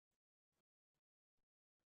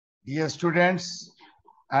Dear students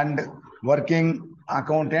and working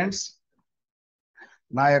accountants,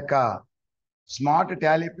 నా యొక్క smart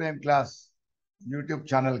Tally prime class YouTube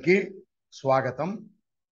ఛానల్కి స్వాగతం.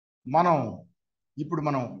 ఇప్పుడు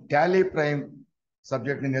మనం టాలీ ప్రైమ్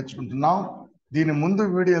సబ్జెక్ట్ని నేర్చుకుంటున్నాం. దీని ముందు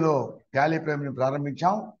వీడియోలో టాలీ ప్రైమ్ని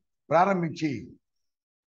ప్రారంభించి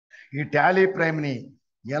ఈ టాలీ ప్రైమ్ని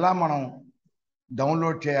ఎలా మనం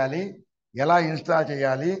డౌన్లోడ్ చేయాలి, ఎలా ఇన్స్టాల్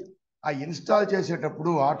చేయాలి, ఆ ఇన్స్టాల్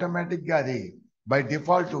చేసేటప్పుడు ఆటోమేటిక్గా అది బై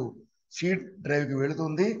డిఫాల్ట్ సి డ్రైవ్కి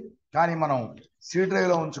వెళుతుంది. కానీ మనం సి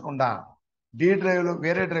డ్రైవ్లో ఉంచకుండా డి డ్రైవ్లో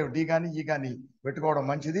వేరే డ్రైవ్ డి కానీ ఈ కానీ పెట్టుకోవడం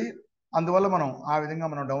మంచిది. అందువల్ల ఆ విధంగా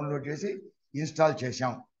మనం డౌన్లోడ్ చేసి ఇన్స్టాల్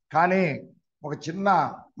చేసాం. కానీ ఒక చిన్న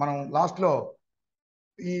మనం లాస్ట్లో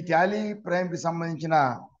ఈ టాలీ ప్రైమ్కి సంబంధించిన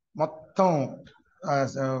మొత్తం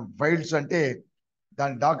ఫైల్స్ అంటే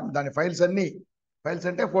దాని ఫైల్స్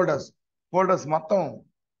అంటే ఫోల్డర్స్ మొత్తం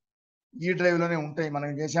ఈ డ్రైవ్లోనే ఉంటాయి. మనం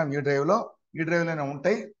చేసాం ఈ డ్రైవ్లోనే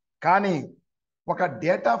ఉంటాయి. కానీ ఒక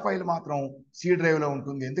డేటా ఫైల్ మాత్రం సి డ్రైవ్లో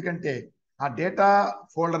ఉంటుంది. ఎందుకంటే ఆ డేటా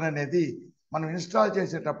ఫోల్డర్ అనేది మనం ఇన్స్టాల్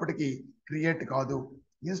చేసేటప్పటికి క్రియేట్ కాదు,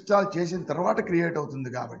 ఇన్స్టాల్ చేసిన తర్వాత క్రియేట్ అవుతుంది.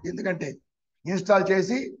 కాబట్టి ఎందుకంటే ఇన్స్టాల్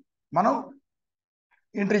చేసి మనం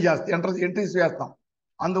ఎంట్రీస్ వేస్తాం.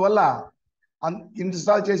 అందువల్ల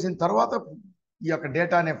ఇన్స్టాల్ చేసిన తర్వాత ఈ యొక్క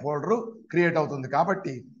డేటా అనే ఫోల్డరు క్రియేట్ అవుతుంది.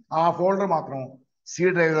 కాబట్టి ఆ ఫోల్డర్ మాత్రం సి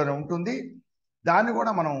డ్రైవ్లోనే ఉంటుంది. దాన్ని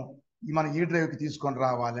కూడా మన ఈ డ్రైవ్కి తీసుకొని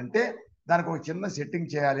రావాలంటే దానికి ఒక చిన్న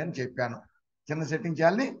సెట్టింగ్ చేయాలని చెప్పాను.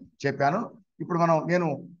 ఇప్పుడు నేను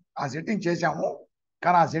ఆ సెట్టింగ్ చేశాము.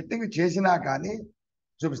 కానీ ఆ సెట్టింగ్ చేసినా కానీ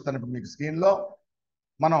చూపిస్తాను. ఇప్పుడు మీకు స్క్రీన్లో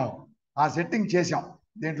మనం ఆ సెట్టింగ్ చేసాం.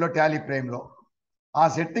 దీంట్లో టాలీ ప్రైమ్లో ఆ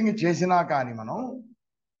సెట్టింగ్ చేసినా కానీ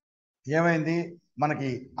ఏమైంది,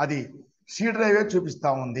 మనకి అది సి డ్రైవే చూపిస్తూ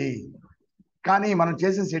ఉంది. కానీ మనం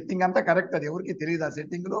చేసిన సెట్టింగ్ అంతా కరెక్ట్, అది ఎవరికి తెలియదు. ఆ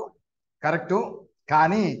సెట్టింగ్లో కరెక్టు.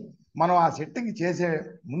 కానీ మనం ఆ సెట్టింగ్ చేసే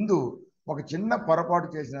ముందు ఒక చిన్న పొరపాటు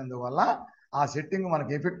చేసినందువల్ల ఆ సెట్టింగ్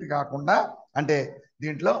మనకి ఎఫెక్ట్ కాకుండా, అంటే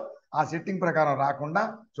దీంట్లో ఆ సెట్టింగ్ ప్రకారం రాకుండా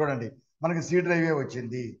చూడండి మనకి సి డ్రైవే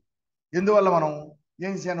వచ్చింది. ఎందువల్ల మనం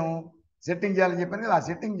ఏం చేశాను, సెట్టింగ్ చేయాలని చెప్పాను కదా. ఆ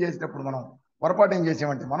సెట్టింగ్ చేసేటప్పుడు మనం పొరపాటు ఏం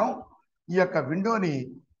చేసామంటే ఈ యొక్క విండోని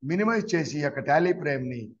మినిమైజ్ చేసి, ఈ యొక్క టాలీ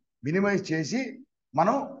ప్రైమ్ని మినిమైజ్ చేసి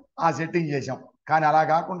మనం ఆ సెట్టింగ్ చేసాం. కానీ అలా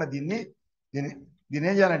కాకుండా దీన్ని ఏం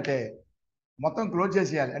చేయాలంటే మొత్తం క్లోజ్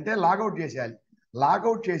చేసేయాలి, అంటే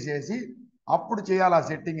లాగౌట్ చేసేసి అప్పుడు చేయాలి ఆ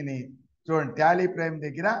సెట్టింగ్ని. చూడండి, టాలీ ప్రైమ్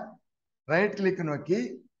దగ్గర రైట్ క్లిక్ నొక్కి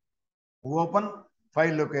ఓపెన్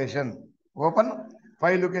ఫైల్ లొకేషన్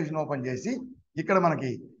ఓపెన్ చేసి ఇక్కడ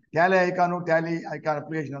మనకి టాలీ ఐకాన్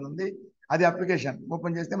అప్లికేషన్ అని ఉంది. అది అప్లికేషన్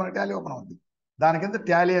ఓపెన్ చేస్తే మనకి టాలీ ఓపెన్ అవుతుంది. దాని కింద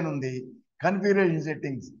టాలీ అని ఉంది, కన్ఫిగరేషన్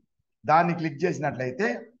సెట్టింగ్స్. దాన్ని క్లిక్ చేసినట్లయితే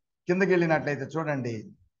కిందకి వెళ్ళినట్లయితే చూడండి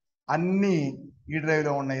అన్నీ ఈ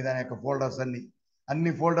డ్రైవ్లో ఉన్నాయి. దాని యొక్క ఫోల్డర్స్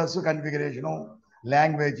అన్ని folders, configuration,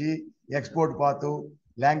 language, export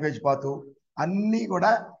language పాతు అన్నీ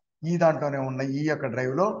కూడా ఈ దాంట్లోనే ఉన్నాయి, ఈ యొక్క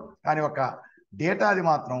డ్రైవ్లో. కానీ ఒక డేటాది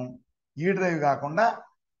మాత్రం ఈ డ్రైవ్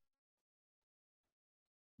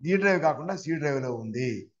కాకుండా సి డ్రైవ్లో ఉంది.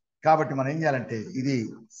 కాబట్టి మనం ఏం చేయాలంటే ఇది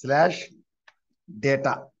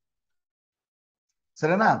 /data,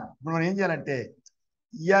 సరేనా. ఇప్పుడు మనం ఏం చేయాలంటే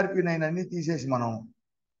ERP9 అన్ని తీసేసి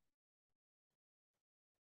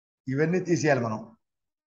ఇవన్నీ తీసేయాలి.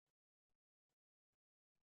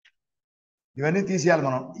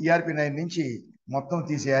 ERP9 నుంచి మొత్తం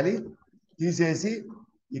తీసేసి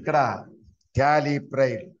ఇక్కడ టాలీ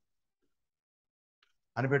ప్రైమ్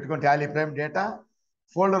అని పెట్టుకొని టాలీ ప్రైమ్ డేటా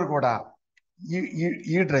ఫోల్డర్ కూడా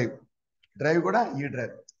ఈ డ్రైవ్ కూడా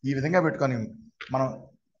ఈ విధంగా పెట్టుకొని మనం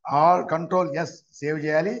Ctrl+S సేవ్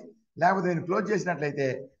చేయాలి. లేకపోతే నేను క్లోజ్ చేసినట్లయితే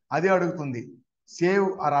అదే అడుగుతుంది సేవ్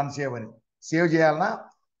ఆర్ అన్సేవ్ అని. సేవ్ చేయాలన్నా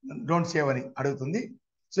డోంట్ సేవ్ అని అడుగుతుంది.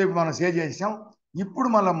 సో ఇప్పుడు మనం సేవ్ చేసాం. ఇప్పుడు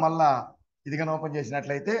మళ్ళా ఇది కానీ ఓపెన్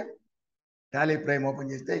చేసినట్లయితే టాలీ ప్రైమ్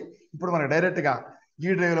ఓపెన్ చేస్తే ఇప్పుడు మనకు డైరెక్ట్గా ఈ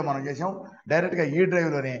డ్రైవ్లో మనం చేసాం. డైరెక్ట్గా ఈ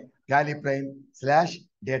డ్రైవ్లోనే టాలీ ప్రైమ్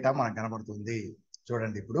 /data మనకు కనబడుతుంది.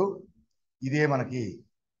 చూడండి, ఇప్పుడు ఇదే మనకి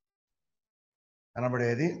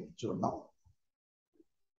కనబడేది. చూద్దాం,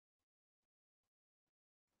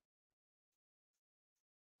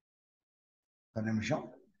 ఒక నిమిషం.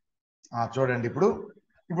 చూడండి,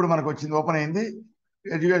 ఇప్పుడు మనకు వచ్చింది, ఓపెన్ అయింది.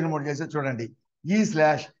 ఎడ్యుకేషన్ మోడ్ చేస్తే చూడండి ఈ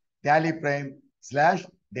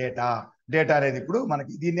 /టాలీ_ప్రైమ్/డేటా అనేది ఇప్పుడు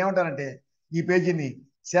మనకి దీన్ని ఏమంటారంటే ఈ పేజీని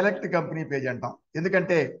సెలెక్ట్ కంపెనీ పేజ్ అంటాం.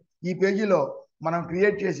 ఎందుకంటే ఈ పేజీలో మనం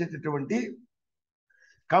క్రియేట్ చేసేటటువంటి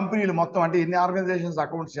కంపెనీలు మొత్తం, అంటే ఎన్ని ఆర్గనైజేషన్స్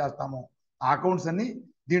అకౌంట్స్ చేస్తామో ఆ అకౌంట్స్ అన్ని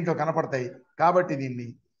దీంట్లో కనపడతాయి. కాబట్టి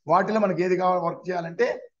వాటిలో మనకి ఏది కావాలి వర్క్ చేయాలంటే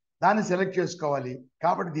దాన్ని సెలెక్ట్ చేసుకోవాలి.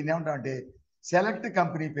 కాబట్టి దీన్ని ఏమంటామంటే సెలెక్ట్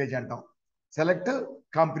కంపెనీ పేజ్ అంటాం.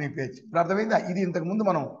 ఇప్పుడు అర్థమైందా? ఇది ఇంతకుముందు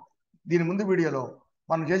మనం దీని ముందు వీడియోలో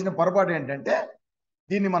మనం చేసిన పొరపాటు ఏంటంటే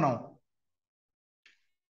దీన్ని మనం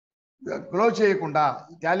క్లోజ్ చేయకుండా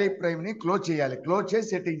టాలీ ప్రైమ్ని క్లోజ్ చేయాలి. క్లోజ్ చేసి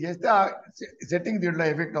సెట్టింగ్ చేస్తే ఆ సెట్టింగ్ దీంట్లో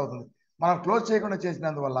ఎఫెక్ట్ అవుతుంది. మనం క్లోజ్ చేయకుండా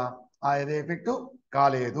చేసినందువల్ల అది ఎఫెక్ట్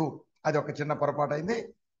కాలేదు. అది ఒక చిన్న పొరపాటు అయింది,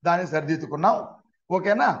 దాన్ని సరిదిద్దుకున్నాం.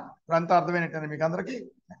 ఓకేనా? అంతా అర్థమైనట్టు మీకు అందరికీ.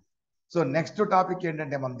 సో నెక్స్ట్ టాపిక్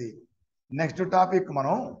ఏంటంటే మనది నెక్స్ట్ టాపిక్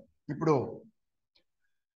మనం ఇప్పుడు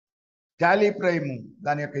టాలీ ప్రైమ్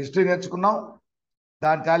దాని యొక్క హిస్టరీ నేర్చుకున్నాం,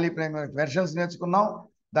 దాని టాలీ ప్రైమ్ వెర్షన్స్ నేర్చుకున్నాం,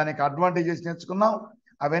 దాని యొక్క అడ్వాంటేజెస్ నేర్చుకున్నాం.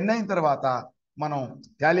 అవన్నీ అయిన తర్వాత మనం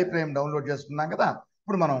టాలీ ప్రైమ్ డౌన్లోడ్ చేసుకున్నాం కదా.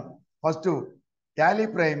 ఇప్పుడు మనం ఫస్ట్ టాలీ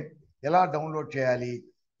ప్రైమ్ ఎలా డౌన్లోడ్ చేయాలి,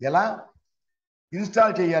 ఎలా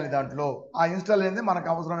ఇన్స్టాల్ చేయాలి, దాంట్లో ఆ ఇన్స్టాల్ అనేది మనకు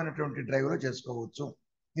అవసరమైనటువంటి డ్రైవ్లో చేసుకోవచ్చు,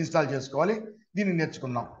 ఇన్స్టాల్ చేసుకోవాలి. దీన్ని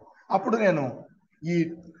నేర్చుకున్నాం. అప్పుడు నేను ఈ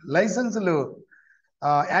లైసెన్సులు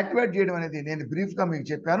యాక్టివేట్ చేయడం అనేది నేను బ్రీఫ్గా మీకు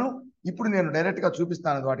చెప్పాను. ఇప్పుడు నేను డైరెక్ట్గా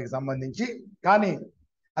చూపిస్తాను వాటికి సంబంధించి. కానీ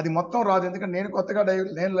అది మొత్తం రాదు, ఎందుకంటే నేను కొత్తగా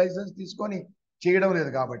నేను లైసెన్స్ తీసుకొని చేయడం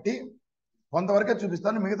లేదు కాబట్టి కొంతవరకే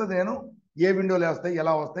చూపిస్తాను. మిగతాది నేను ఏ విండోలో వస్తాయి,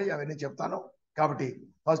 ఎలా వస్తాయి అవన్నీ చెప్తాను. కాబట్టి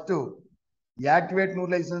first activate new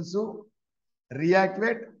licence,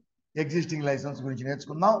 reactivate existing licence గురించి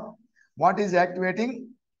నేర్చుకుందాం. What is activating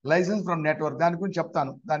licence from network, దాని గురించి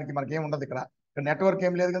చెప్తాను. దానికి మనకి ఏమి ఉండదు, ఇక్కడ నెట్వర్క్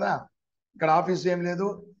ఏం లేదు కదా, ఇక్కడ ఆఫీస్ ఏం లేదు,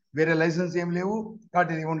 వేరే లైసెన్స్ ఏం లేవు,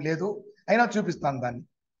 కాబట్టి ఏం లేదు. అయినా చూపిస్తాను దాన్ని.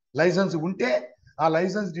 లైసెన్స్ ఉంటే ఆ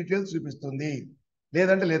లైసెన్స్ డీటెయిల్స్ చూపిస్తుంది,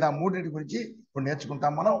 లేదంటే లేదా. మూడింటి గురించి ఇప్పుడు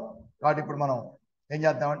నేర్చుకుంటాం మనం. కాబట్టి ఇప్పుడు మనం ఏం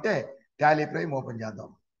చేద్దామంటే టాలీ ప్రైమ్ ఓపెన్ చేద్దాం.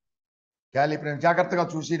 టాలీ ప్రైమ్ జాగ్రత్తగా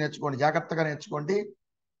చూసి నేర్చుకోండి, జాగ్రత్తగా నేర్చుకోండి.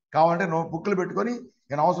 కావాలంటే బుక్లు పెట్టుకొని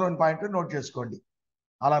నేను అవసరమైన పాయింట్ నోట్ చేసుకోండి.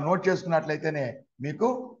 అలా నోట్ చేసుకున్నట్లయితేనే మీకు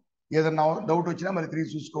ఏదన్నా డౌట్ వచ్చినా మళ్ళీ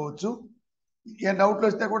తిరిగి చూసుకోవచ్చు. ఏ డౌట్లు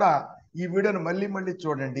వస్తే కూడా ఈ వీడియోను మళ్ళీ మళ్ళీ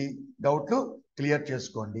చూడండి, డౌట్లు క్లియర్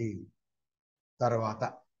చేసుకోండి. తర్వాత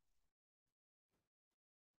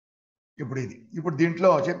ఇప్పుడు దీంట్లో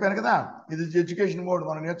చెప్పాను కదా, ఇది ఎడ్యుకేషన్ మోడ్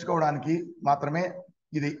మనం నేర్చుకోవడానికి మాత్రమే.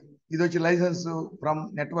 ఇది వచ్చి లైసెన్స్ ఫ్రమ్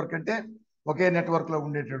నెట్వర్క్ అంటే ఒకే నెట్వర్క్లో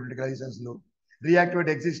ఉండేటటువంటి లైసెన్స్లు.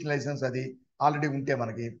 రీయాక్టివేట్ ఎగ్జిస్టింగ్ లైసెన్స్ అది ఆల్రెడీ ఉంటే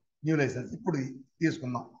మనకి న్యూ లైసెన్స్ ఇప్పుడు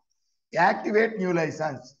తీసుకుందాం. యాక్టివేట్ న్యూ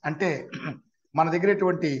లైసెన్స్ అంటే మన దగ్గర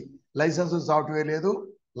ఎటువంటి లైసెన్స్ సాఫ్ట్వేర్ లేదు,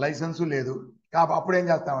 లైసెన్సు లేదు. కాబట్టి అప్పుడు ఏం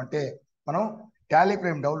చేస్తామంటే మనం టాలీ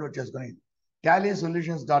ప్రైమ్ డౌన్లోడ్ చేసుకొని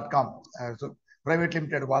tallysolutions.com ప్రైవేట్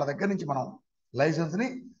లిమిటెడ్ వాళ్ళ దగ్గర నుంచి మనం లైసెన్స్ని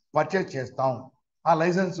పర్చేజ్ చేస్తాం. ఆ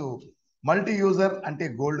లైసెన్సు మల్టీ యూజర్ అంటే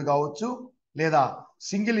గోల్డ్ కావచ్చు, లేదా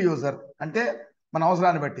సింగిల్ యూజర్ అంటే మన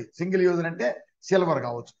అవసరాన్ని బట్టి, సింగిల్ యూజర్ అంటే సిల్వర్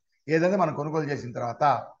కావచ్చు. ఏదైనా మనం కొనుగోలు చేసిన తర్వాత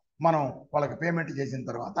మనం వాళ్ళకి పేమెంట్ చేసిన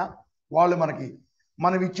తర్వాత వాళ్ళు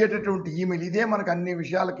మనం ఇచ్చేటటువంటి ఈమెయిల్, ఇదే మనకు అన్ని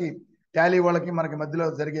విషయాలకి టాలీ వాళ్ళకి మనకి మధ్యలో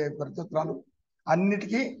జరిగే పరిస్థితులు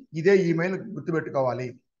అన్నిటికీ ఇదే ఈమెయిల్ గుర్తుపెట్టుకోవాలి.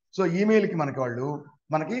 సో ఈమెయిల్కి వాళ్ళు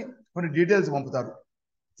కొన్ని డీటెయిల్స్ పంపుతారు.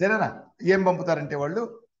 సరేనా? ఏం పంపుతారంటే వాళ్ళు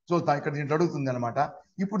చూస్తాం, ఇక్కడ దీంట్లో అడుగుతుంది అనమాట.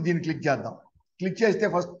 ఇప్పుడు దీన్ని క్లిక్ చేద్దాం. క్లిక్ చేస్తే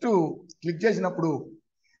ఫస్ట్ క్లిక్ చేసినప్పుడు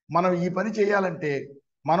మనం ఈ పని చేయాలంటే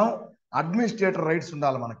మనం అడ్మినిస్ట్రేటర్ రైట్స్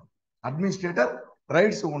ఉండాలి. మనకి అడ్మినిస్ట్రేటర్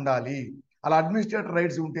రైట్స్ ఉండాలి. అలా అడ్మినిస్ట్రేటర్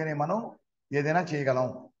రైట్స్ ఉంటేనే మనం ఏదైనా చేయగలం.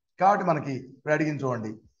 కాబట్టి మనకి ఇప్పుడు అడిగింది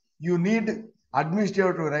చూడండి, you need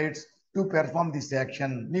administrative rights to perform this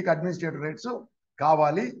action. మీకు అడ్మినిస్ట్రేటివ్ రైట్స్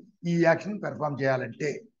కావాలి ఈ యాక్షన్ పెర్ఫామ్ చేయాలంటే.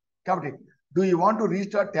 కాబట్టి do you want to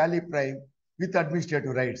restart Tally prime with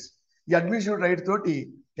administrative rights. ఈ అడ్మినిస్ట్రేటివ్ రైట్స్ తోటి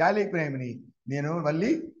టాలీ ప్రైమ్ని నేను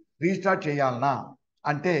మళ్ళీ రీస్టార్ట్ చేయాలనా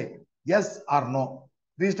అంటే ఎస్ ఆర్ నో.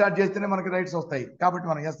 రీస్టార్ట్ చేస్తేనే మనకి రైట్స్ వస్తాయి. కాబట్టి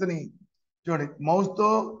మనం ఎస్ని చూడండి, మౌస్తో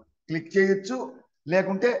క్లిక్ చేయొచ్చు,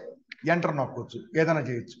 లేకుంటే ఎంటర్ నొక్కొచ్చు, ఏదైనా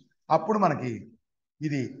చేయొచ్చు. అప్పుడు మనకి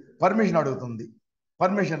ఇది పర్మిషన్ అడుగుతుంది.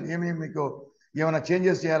 పర్మిషన్ మీకు ఏమైనా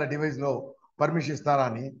చేంజెస్ చేయాలా డివైస్లో పర్మిషన్ ఇస్తారా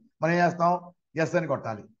అని మనం ఏం చేస్తాం, ఎస్ అని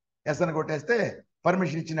కొట్టాలి. ఎస్ అని కొట్టేస్తే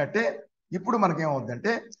పర్మిషన్ ఇచ్చినట్టే. ఇప్పుడు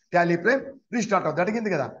మనకేమవుతుందంటే టాలీ ప్రైమ్ రీస్టార్ట్ అవుతుంది. అడిగింది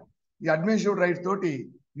కదా, ఈ అడ్మినిస్ట్రేటివ్ రైట్స్ తోటి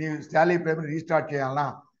నీ టాలీ ప్రైమ్ రీస్టార్ట్ చేయాలనా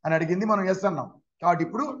అని అడిగింది, మనం ఎస్ అన్నాం. కాబట్టి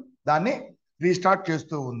ఇప్పుడు దాన్ని రీస్టార్ట్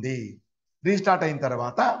చేస్తూ ఉంది. రీస్టార్ట్ అయిన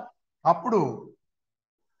తర్వాత అప్పుడు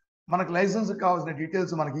మనకు లైసెన్స్ కావాల్సిన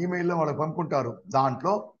డీటెయిల్స్ మనకి ఈమెయిల్లో వాళ్ళు పంపుకుంటారు.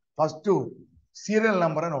 దాంట్లో ఫస్ట్ సీరియల్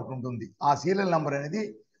నెంబర్ అని ఒకటి ఉంటుంది. ఆ సీరియల్ నెంబర్ అనేది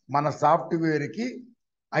మన సాఫ్ట్వేర్కి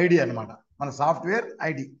ఐడి అనమాట, మన సాఫ్ట్వేర్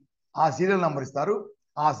ఐడి. ఆ సీరియల్ నెంబర్ ఇస్తారు.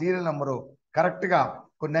 ఆ సీరియల్ నెంబరు కరెక్ట్గా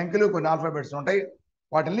కొన్ని అంకెలు కొన్ని ఆల్ఫాబెట్స్ ఉంటాయి,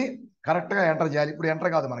 వాటిని కరెక్ట్గా ఎంటర్ చేయాలి. ఇప్పుడు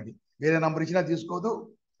ఎంటర్ కాదు, మనకి వేరే నెంబర్ ఇచ్చినా తీసుకోదు,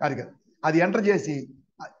 అది కాదు. అది ఎంటర్ చేసి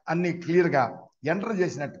అన్ని క్లియర్గా ఎంటర్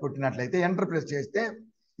చేసినట్టు కొట్టినట్లయితే ఎంటర్ ప్రెస్ చేస్తే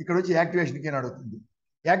ఇక్కడ వచ్చి యాక్టివేషన్కి అని అడుగుతుంది.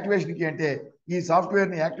 యాక్టివేషన్కి అంటే ఈ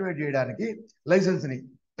సాఫ్ట్వేర్ని యాక్టివేట్ చేయడానికి, లైసెన్స్ని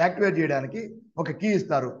యాక్టివేట్ చేయడానికి ఒక కీ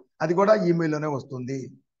ఇస్తారు. అది కూడా ఈమెయిల్లోనే వస్తుంది.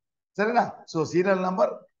 సరేనా? సో సీరియల్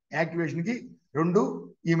నంబర్ యాక్టివేషన్కి రెండు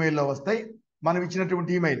ఈమెయిల్లో వస్తాయి. మనం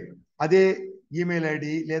ఇచ్చినటువంటి ఈమెయిల్ అదే ఈమెయిల్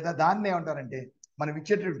ఐడి లేదా దాన్ని ఏమంటారంటే మనం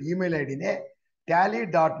ఇచ్చేటటువంటి ఈమెయిల్ ఐడినే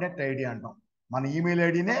tally.net ఐడి అంటాం. మన ఈమెయిల్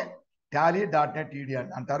ఐడినే tally.net ఐడి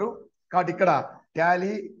అంటారు. కాబట్టి ఇక్కడ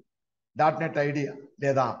tally.net ఐడి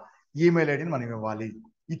లేదా ఈమెయిల్ ఐడిని మనం ఇవ్వాలి.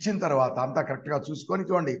 ఇచ్చిన తర్వాత అంతా కరెక్ట్గా చూసుకొని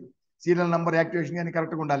చూడండి, సీరియల్ నెంబర్ యాక్టివేషన్ కానీ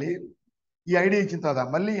కరెక్ట్గా ఉండాలి. ఈ ఐడి ఇచ్చిన తర్వాత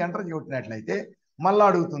మళ్ళీ ఎంటర్ కొట్టినట్లయితే మళ్ళీ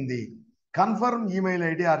అడుగుతుంది confirm email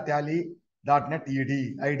ID are tally.net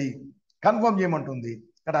ID confirm చేయమంటుంది.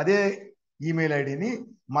 ఇక్కడ అదే ఈమెయిల్ ఐడిని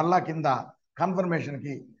మళ్ళా కింద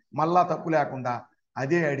కన్ఫర్మేషన్కి మళ్ళా తప్పు లేకుండా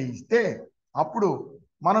అదే ఐడి ఇస్తే అప్పుడు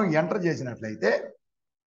మనం ఎంటర్ చేసినట్లయితే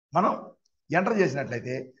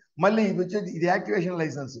మళ్ళీ ఇది వచ్చేది ఇది యాక్టివేషన్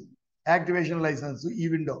లైసెన్స్ ఈ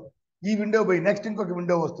విండో పోయి నెక్స్ట్ ఇంకొక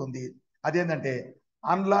విండో వస్తుంది. అదేంటంటే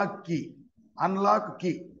అన్లాక్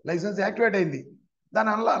కీ లైసెన్స్ యాక్టివేట్ అయింది,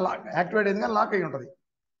 దాన్ని యాక్టివేట్ అయింది కానీ లాక్ అయి ఉంటుంది,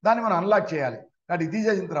 దాన్ని మనం అన్లాక్ చేయాలి. కాబట్టి ఇది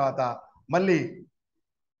తీసేసిన తర్వాత మళ్ళీ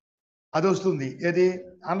అది వస్తుంది, ఏది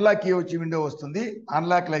అన్లాక్ కీ వచ్చి విండో వస్తుంది.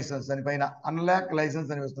 అన్లాక్ లైసెన్స్ అని పైన అన్లాక్ లైసెన్స్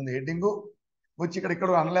అని వస్తుంది హెడ్డింగ్ వచ్చి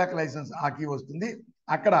ఇక్కడ అన్లాక్ లైసెన్స్ ఆ కీ వస్తుంది.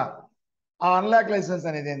 అక్కడ ఆ అన్లాక్ లైసెన్స్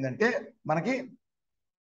అనేది ఏంటంటే మనకి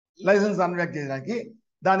లైసెన్స్ అన్లాక్ చేయడానికి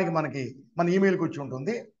దానికి మనకి మన ఈమెయిల్కి వచ్చి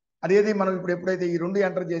ఉంటుంది. అదేది మనం ఇప్పుడు ఎప్పుడైతే ఈ రెండు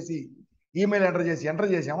ఈమెయిల్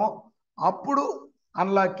ఎంటర్ చేసామో అప్పుడు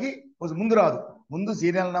అన్లాక్కి ముందు రాదు, ముందు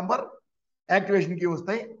సీరియల్ నెంబర్ యాక్టివేషన్ కీ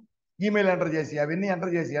వస్తాయి. ఈమెయిల్ ఎంటర్ చేసి అవన్నీ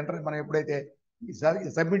ఎంటర్ మనం ఎప్పుడైతే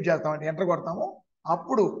సబ్మిట్ చేస్తామంటే ఎంటర్ కొడతామో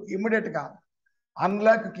అప్పుడు ఇమ్మీడియట్గా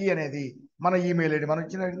అన్లాక్ కీ అనేది మన ఈమెయిల్ ఐడి మనం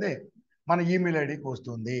ఇచ్చినట్టే మన ఈమెయిల్ ఐడికి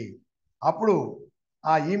వస్తుంది. అప్పుడు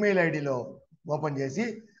ఆ ఈమెయిల్ ఐడిలో ఓపెన్ చేసి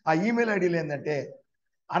ఆ ఈమెయిల్ ఐడిలో ఏంటంటే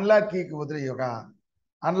అన్లాక్ కీకి వదిలే ఒక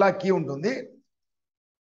అన్లాక్ కీ ఉంటుంది.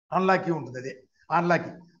 అదే అన్లాక్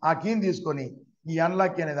కీ, ఆ కీని తీసుకొని ఈ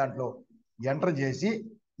అన్లాక్ కీ అనే దాంట్లో ఎంటర్ చేసి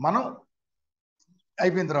మనం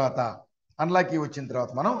అయిపోయిన తర్వాత అన్లాక్ కీ వచ్చిన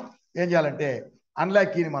తర్వాత మనం ఏం చేయాలంటే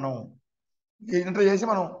అన్లాక్ కీని మనం ఎంటర్ చేసి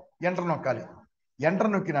మనం ఎంటర్ నొక్కాలి.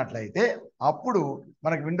 ఎంటర్ నొక్కినట్లయితే అప్పుడు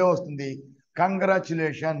మనకి విండో వస్తుంది,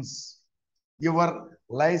 congratulations your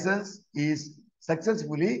licence is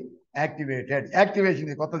successfully activated. Activation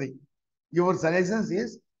ఇది కొత్తది, your licence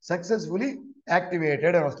is successfully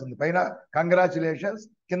activated అని వస్తుంది పైన. కంగ్రాచులేషన్స్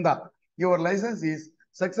కింద your licence is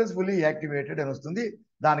successfully activated అని వస్తుంది.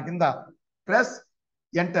 దాని కింద ప్రెస్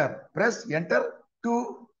ఎంటర్ టు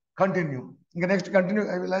కంటిన్యూ. ఇంకా నెక్స్ట్ కంటిన్యూ,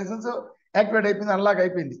 లైసెన్స్ యాక్టివేట్ అయిపోయింది, అన్లాక్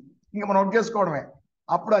అయిపోయింది, ఇంకా మనం వర్క్ చేసుకోవడమే.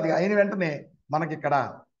 అప్పుడు అది అయిన వెంటనే మనకి ఇక్కడ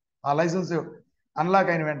ఆ లైసెన్స్ అన్లాక్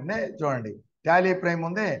అయిన వెంటనే చూడండి టాలీ ప్రైమ్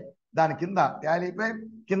ఉంది, దాని కింద టాలీ ప్రైమ్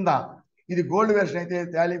కింద ఇది గోల్డ్ వెర్షన్ అయితే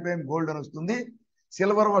టాలీ ప్రైమ్ గోల్డ్ అని వస్తుంది,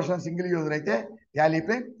 సిల్వర్ వర్షన్ సింగిల్ యూజర్ అయితే టాలీ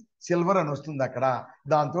ప్రైమ్ సిల్వర్ అని వస్తుంది అక్కడ.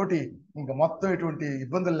 దాంతో ఇంకా మొత్తం ఎటువంటి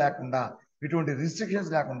ఇబ్బందులు లేకుండా ఎటువంటి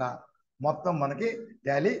రిస్ట్రిక్షన్స్ లేకుండా మొత్తం మనకి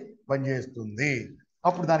టాలీ పనిచేస్తుంది.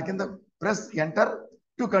 అప్పుడు దాని కింద ప్రెస్ ఎంటర్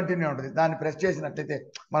టు కంటిన్యూ ఉంటుంది. దాన్ని ప్రెస్ చేసినట్లయితే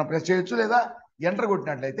మనం ప్రెస్ చేయొచ్చు, లేదా ఎంటర్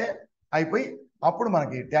కొట్టినట్లయితే అయిపోయి అప్పుడు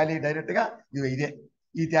మనకి టాలీ డైరెక్ట్గా ఇదే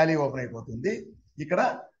ఈ టాలీ ఓపెన్ అయిపోతుంది. ఇక్కడ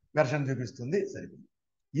వెర్షన్ చూపిస్తుంది. సరిపోయింది.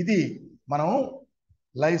 ఇది మనం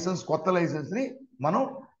కొత్త లైసెన్స్ని మనం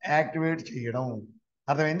యాక్టివేట్ చేయడం.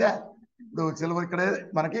 అర్థమైందా? ఇప్పుడు సిల్వర్ ఇక్కడే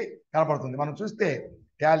మనకి కనపడుతుంది. మనం చూస్తే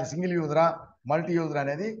టాలీ సింగిల్ యూజరా మల్టీ యూజర్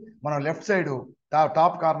అనేది మనం లెఫ్ట్ సైడ్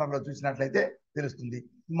టాప్ కార్నర్లో చూసినట్లయితే తెలుస్తుంది.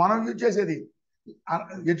 మనం యూజ్ చేసేది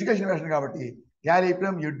ఎడ్యుకేషన్ వెర్షన్ కాబట్టి టాలీ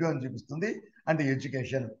ప్రైమ్ ఎడ్ అని చూపిస్తుంది, అంటే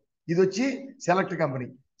ఎడ్యుకేషన్. ఇది వచ్చి సెలెక్ట్ కంపెనీ.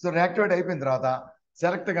 సో యాక్టివేట్ అయిపోయిన తర్వాత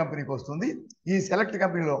సెలెక్ట్ కంపెనీకి వస్తుంది. ఈ సెలెక్ట్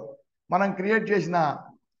కంపెనీలో మనం క్రియేట్ చేసిన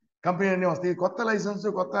కంపెనీ అన్నీ వస్తాయి. కొత్త లైసెన్స్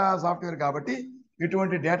కొత్త సాఫ్ట్వేర్ కాబట్టి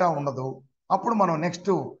ఎటువంటి డేటా ఉండదు. అప్పుడు మనం నెక్స్ట్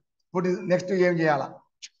ఏం చేయాలా,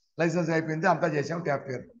 లైసెన్స్ అయిపోయింది అంతా చేసాం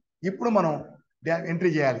సాఫ్ట్వేర్. ఇప్పుడు మనం ఎంట్రీ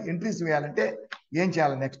చేయాలి. ఎంట్రీస్ వేయాలంటే ఏం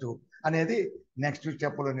చేయాలి నెక్స్ట్ అనేది నెక్స్ట్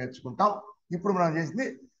స్టెప్లో నేర్చుకుంటాం. ఇప్పుడు మనం చేసింది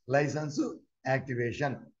లైసెన్స్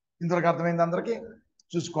యాక్టివేషన్. ఇంతవరకు అర్థమైంది అందరికీ?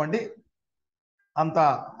 చూసుకోండి. అంత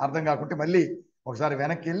అర్థం కాకుంటే మళ్ళీ ఒకసారి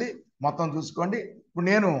వెనక్కి వెళ్ళి మొత్తం చూసుకోండి. ఇప్పుడు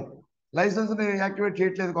నేను లైసెన్స్ని యాక్టివేట్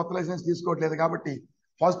చేయట్లేదు, కొత్త లైసెన్స్ తీసుకోవట్లేదు కాబట్టి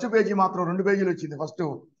ఫస్ట్ పేజీ మాత్రం 2 పేజీలు వచ్చింది. ఫస్ట్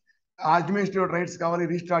అడ్మినిస్ట్రేటివ్ రైట్స్ కావాలి,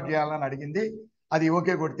 రీస్టార్ట్ చేయాలని అడిగింది. అది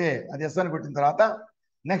ఓకే కొడితే అది ఎస్ అని కొట్టిన తర్వాత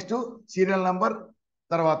నెక్స్ట్ సీరియల్ నెంబర్,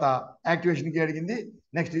 తర్వాత యాక్టివేషన్కి అడిగింది.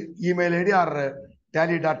 Next email ID are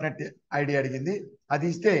tally.net ID అడిగింది. అది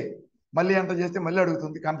ఇస్తే మళ్ళీ ఎంటర్ చేస్తే మళ్ళీ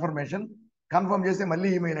అడుగుతుంది కన్ఫర్మ్ చేస్తే మళ్ళీ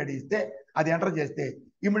ఈమెయిల్ ఐడి ఇస్తే అది ఎంటర్ చేస్తే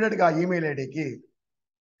ఇమీడియట్గా ఆ ఈమెయిల్ ఐడికి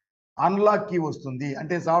అన్లాక్ కీ వస్తుంది.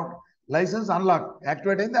 అంటే లైసెన్స్ అన్లాక్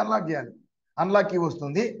యాక్టివేట్ అయింది, అన్లాక్ చేయాలి. అన్లాక్ కీ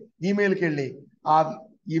వస్తుంది. ఈమెయిల్కి వెళ్ళి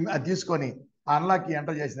అది తీసుకొని ఆ అన్లాక్ కీ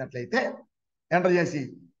ఎంటర్ చేసి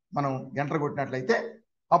మనం ఎంటర్ కొట్టినట్లయితే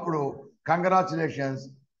అప్పుడు కంగ్రాచులేషన్స్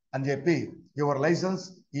అని చెప్పి your licence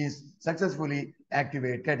is successfully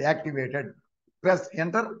activated press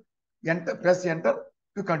enter press enter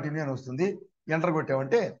to continue అని వస్తుంది. ఎంటర్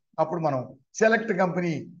కొట్టామంటే అప్పుడు మనం సెలెక్ట్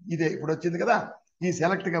కంపెనీ ఇదే ఇప్పుడు వచ్చింది కదా, ఈ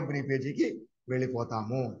సెలెక్ట్ కంపెనీ పేజీకి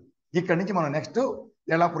వెళ్ళిపోతాము. ఇక్కడి నుంచి మనం నెక్స్ట్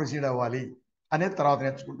ఎలా ప్రొసీడ్ అవ్వాలి అనేది తర్వాత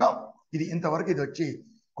నేర్చుకుంటాం. ఇది ఇంతవరకు ఇది వచ్చి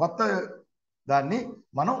కొత్త దాన్ని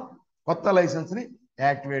మనం కొత్త లైసెన్స్ని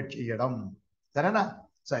యాక్టివేట్ చేయడం. సరేనా?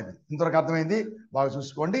 సో ఇది ఇంతవరకు అర్థమైంది, బాగా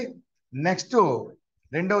చూసుకోండి. నెక్స్ట్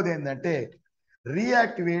రెండవది ఏంటంటే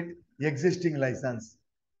reactivate existing licence.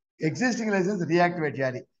 Existing licence reactivate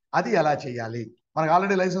చేయాలి. అది ఎలా చేయాలి? మనకు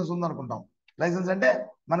ఆల్రెడీ లైసెన్స్ ఉందనుకుంటాం. లైసెన్స్ అంటే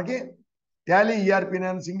మనకి టాలీ ఈఆర్పి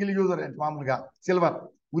సింగిల్ యూజర్ మామూలుగా సిల్వర్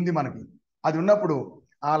ఉంది మనకి. అది ఉన్నప్పుడు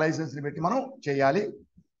ఆ లైసెన్స్ని పెట్టి మనం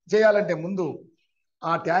చేయాలంటే ముందు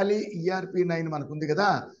ఆ టాలీ ఈఆర్పి 9 మనకు ఉంది కదా,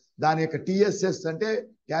 దాని యొక్క టిఎస్ఎస్ అంటే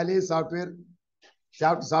టాలీ సాఫ్ట్వేర్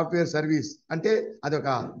సర్వీస్ అంటే అది ఒక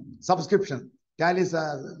సబ్స్క్రిప్షన్, టాలీ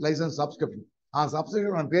లైసెన్స్ సబ్స్క్రిప్షన్. ఆ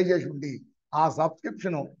సబ్స్క్రిప్షన్ మనం పే చేసి ఉండి ఆ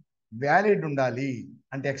సబ్స్క్రిప్షన్ వ్యాలిడ్ ఉండాలి.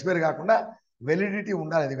 అంటే ఎక్స్పైర్ కాకుండా వెలిడిటీ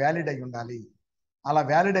ఉండాలి, అది వ్యాలిడ్ అయి ఉండాలి. అలా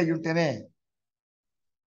వ్యాలిడ్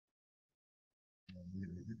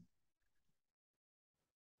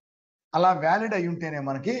అయి ఉంటేనే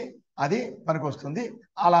మనకి అది పనికి వస్తుంది.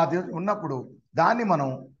 అలా ఉన్నప్పుడు దాన్ని మనం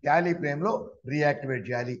టాలీ ప్రైమ్లో రీయాక్టివేట్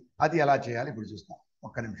చేయాలి. అది ఎలా చేయాలి ఇప్పుడు చూస్తాం.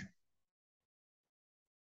 ఒక్క నిమిషం.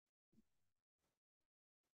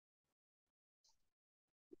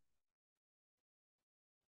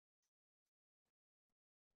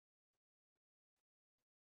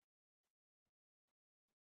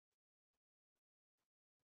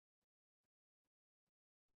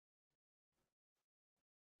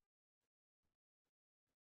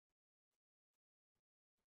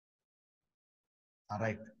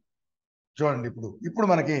 రైట్, చూడండి. ఇప్పుడు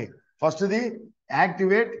మనకి ఫస్ట్ది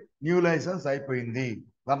యాక్టివేట్ న్యూ లైసెన్స్ అయిపోయింది,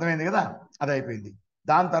 అర్థమైంది కదా, అది అయిపోయింది.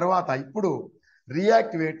 దాని తర్వాత ఇప్పుడు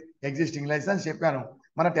రీయాక్టివేట్ ఎగ్జిస్టింగ్ లైసెన్స్ చెప్పాను.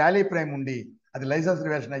 మన టాలీ ప్రైమ్ ఉండి అది లైసెన్స్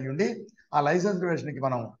రివేషన్ అయ్యి ఉండి ఆ లైసెన్స్ రివేషన్కి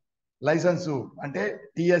మనం లైసెన్సు అంటే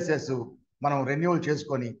టిఎస్ఎస్ మనం రెన్యూవల్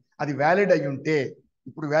చేసుకొని అది వ్యాలిడ్ అయ్యి ఉంటే,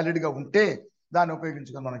 ఇప్పుడు వ్యాలిడ్గా ఉంటే దాన్ని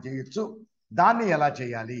ఉపయోగించుకొని మనం చేయొచ్చు. దాన్ని ఎలా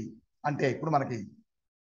చేయాలి అంటే ఇప్పుడు మనకి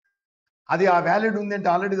అది ఆ వ్యాలిడ్ ఉంది అంటే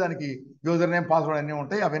ఆల్రెడీ దానికి యూజర్ నేమ్ పాస్వర్డ్ అన్నీ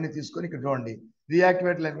ఉంటాయి. అవన్నీ తీసుకొని ఇక్కడ చూడండి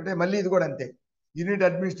రీయాక్టివేట్ లేకుంటే మళ్ళీ ఇది కూడా అంతే. Unit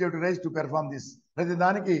administrative rights to perform this. ప్రతి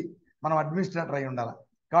దానికి మనం అడ్మినిస్ట్రేటర్ అయి ఉండాలి.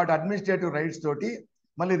 కాబట్టి అడ్మినిస్ట్రేటివ్ రైట్స్ తోటి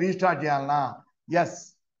మళ్ళీ రీస్టార్ట్ చేయాలన్నా ఎస్,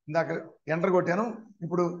 ఇందాక ఎంటర్ కొట్టాను,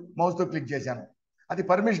 ఇప్పుడు మౌస్తో క్లిక్ చేశాను, అది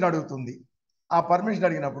పర్మిషన్ అడుగుతుంది. ఆ పర్మిషన్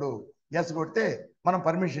అడిగినప్పుడు ఎస్ కొడితే మనం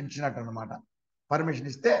పర్మిషన్ ఇచ్చినట్టు అనమాట. పర్మిషన్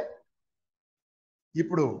ఇస్తే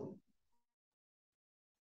ఇప్పుడు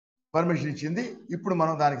పర్మిషన్ ఇచ్చింది. ఇప్పుడు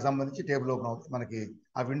మనం దానికి సంబంధించి టేబుల్ ఓపెన్ అవుతుంది, మనకి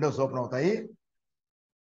ఆ విండోస్ ఓపెన్ అవుతాయి.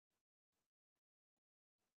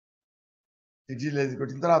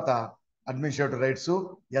 కొట్టిన తర్వాత అడ్మినిస్ట్రేటివ్ రైట్స్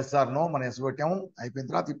ఎస్ఆర్ నో మనం ఎస్ కొట్టాము, అయిపోయిన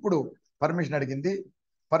తర్వాత ఇప్పుడు పర్మిషన్ అడిగింది.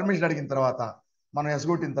 పర్మిషన్ అడిగిన తర్వాత మనం ఎస్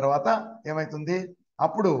కొట్టిన తర్వాత ఏమవుతుంది,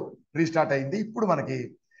 అప్పుడు రీస్టార్ట్ అయింది. ఇప్పుడు మనకి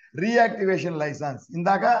రీయాక్టివేషన్ లైసెన్స్,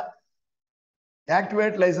 ఇందాక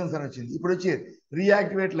యాక్టివేట్ లైసెన్స్ అని వచ్చింది, ఇప్పుడు వచ్చి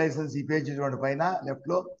రీయాక్టివేట్ లైసెన్స్. ఈ పేజీ చూడండి పైన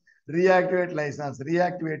లెఫ్ట్లో రీయాక్టివేట్ లైసెన్స్,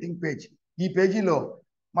 రీయాక్టివేటింగ్ పేజ్. ఈ పేజీలో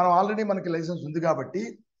మనం ఆల్రెడీ మనకి లైసెన్స్ ఉంది కాబట్టి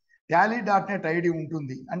tally.net ఐడి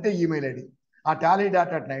ఉంటుంది, అంటే ఈమెయిల్ ఐడి. ఆ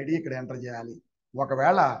tally.net ఐడి ఇక్కడ ఎంటర్ చేయాలి.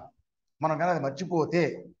 ఒకవేళ మనం కానీ అది మర్చిపోతే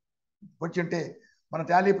వచ్చింటే మన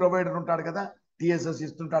టాలీ ప్రొవైడర్ ఉంటాడు కదా, టిఎస్ఎస్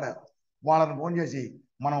ఇస్తుంటాడు, వాళ్ళని ఫోన్ చేసి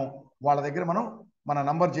మనం వాళ్ళ దగ్గర మన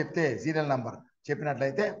నంబర్ చెప్తే, సీరియల్ నంబర్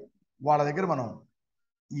చెప్పినట్లయితే వాళ్ళ దగ్గర మనం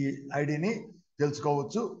ఈ ఐడిని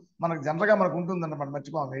తెలుసుకోవచ్చు. మనకు జనరల్గా మనకు ఉంటుందన్నమాట,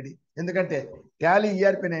 మర్చిపోవాలి ఐడి. ఎందుకంటే టాలీ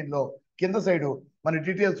ఈఆర్పి 9లో కింద సైడు మన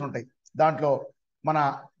డీటెయిల్స్ ఉంటాయి. దాంట్లో మన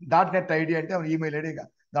 .net ఐడి అంటే ఈమెయిల్ ఐడి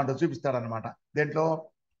దాంట్లో చూపిస్తాడనమాట. దేంట్లో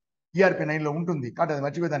ఈఆర్పి 9లో ఉంటుంది. కాబట్టి అది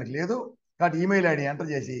మర్చిపోయేదానికి లేదు. కాబట్టి ఈమెయిల్ ఐడి ఎంటర్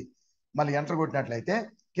చేసి మళ్ళీ ఎంటర్ కొట్టినట్లయితే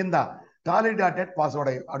కింద tally.net పాస్వర్డ్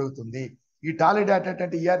అడుగుతుంది. ఈ tally.net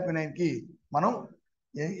అంటే ఈఆర్పి 9కి మనం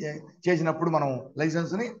చేసినప్పుడు మనం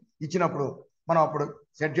లైసెన్స్ని ఇచ్చినప్పుడు మనం అప్పుడు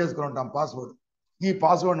సెట్ చేసుకుని ఉంటాం పాస్వర్డ్. ఈ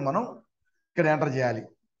పాస్వర్డ్ని మనం ఇక్కడ ఎంటర్ చేయాలి.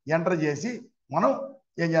 ఎంటర్ చేసి మనం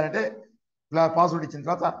ఏం చేయాలంటే పాస్వర్డ్ ఇచ్చిన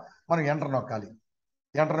తర్వాత మనం ఎంటర్ నొక్కాలి.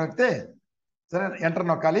 ఎంటర్ నొక్కితే సరే, ఎంటర్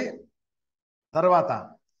నొక్కాలి. తర్వాత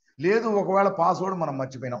లేదు ఒకవేళ పాస్వర్డ్ మనం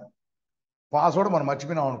మర్చిపోయినాం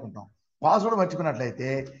అనుకుంటాం. పాస్వర్డ్ మర్చిపోయినట్లయితే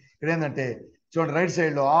ఇక్కడ ఏంటంటే చూడండి రైట్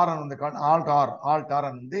సైడ్లో ఆర్ అని ఉంది, ఆల్ట్ ఆర్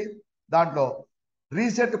అని ఉంది. దాంట్లో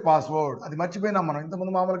రీసెట్ పాస్వర్డ్, అది మర్చిపోయినాం మనం.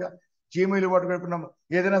 ఇంతకుముందు మామూలుగా జీమెయిల్ పట్టుకున్నాం,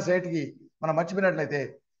 ఏదైనా సైట్కి మనం మర్చిపోయినట్లయితే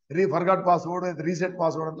ఫర్గాట్ పాస్వర్డ్, రీసెట్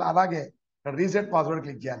పాస్వర్డ్ అంటే అలాగే ఇక్కడ రీసెట్ పాస్వర్డ్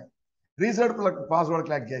క్లిక్ చేయాలి. రీసెట్ పాస్వర్డ్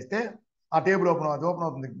క్లిక్ చేస్తే ఆ టేబుల్ ఓపెన్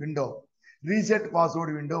అవుతుంది window. Reset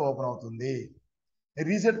password window open అవుతుంది.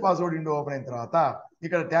 రీసెట్ పాస్వర్డ్ విండో ఓపెన్ అయిన తర్వాత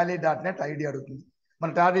ఇక్కడ tally.net ఐడి అడుగుతుంది. మన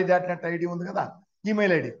tally.net ఐడి ఉంది కదా,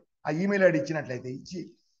 ఈమెయిల్ ఐడి. ఆ ఈమెయిల్ ఐడి ఇచ్చినట్లయితే ఇచ్చి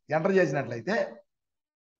ఎంటర్ చేసినట్లయితే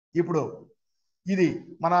ఇప్పుడు ఇది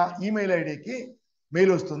మన ఈమెయిల్ ఐడికి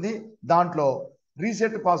మెయిల్ వస్తుంది. దాంట్లో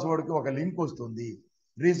రీసెట్ పాస్వర్డ్కి ఒక లింక్ వస్తుంది.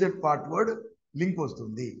 రీసెట్ పాస్వర్డ్ లింక్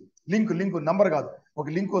వస్తుంది. లింక్ నంబర్ కాదు, ఒక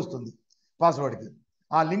లింక్ వస్తుంది పాస్వర్డ్కి.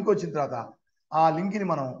 ఆ లింక్ వచ్చిన తర్వాత ఆ లింక్ని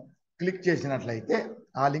మనం క్లిక్ చేసినట్లయితే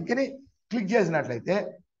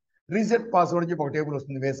రీసెట్ పాస్వర్డ్ చెప్పి ఒక టేబుల్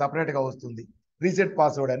వస్తుంది, సపరేట్గా వస్తుంది. రీసెట్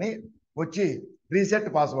పాస్వర్డ్ అని వచ్చి రీసెట్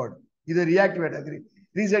పాస్వర్డ్ ఇది రీయాక్టివేట్, అది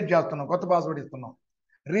రీసెట్ చేస్తున్నాం, కొత్త పాస్వర్డ్ ఇస్తున్నాం.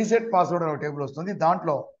 రీసెట్ పాస్వర్డ్ అని ఒక టేబుల్ వస్తుంది.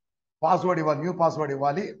 దాంట్లో పాస్వర్డ్ ఇవ్వాలి, న్యూ పాస్వర్డ్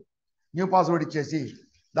ఇవ్వాలి. న్యూ పాస్వర్డ్ ఇచ్చేసి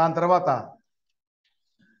దాని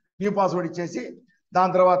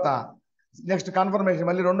తర్వాత నెక్స్ట్ కన్ఫర్మేషన్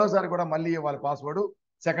మళ్ళీ రెండోసారి కూడా మళ్ళీ ఇవ్వాలి పాస్వర్డ్,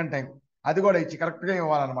 సెకండ్ టైం అది కూడా ఇచ్చి కరెక్ట్గా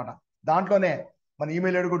ఇవ్వాలన్నమాట. దాంట్లోనే మన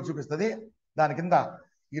ఈమెయిల్ ఐడి కూడా చూపిస్తుంది. దాని కింద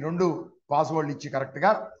ఈ రెండు పాస్వర్డ్లు ఇచ్చి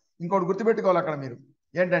కరెక్ట్గా. ఇంకోటి గుర్తుపెట్టుకోవాలి అక్కడ మీరు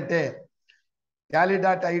ఏంటంటే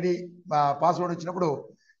tally.id పాస్వర్డ్ వచ్చినప్పుడు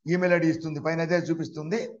ఈమెయిల్ ఐడి ఇస్తుంది, పైన అదే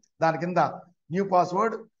చూపిస్తుంది. దాని కింద new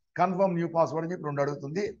password, confirm new password అని చెప్పి రెండు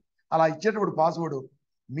అడుగుతుంది. అలా ఇచ్చేటప్పుడు password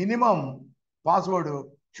minimum password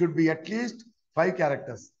should be at least 5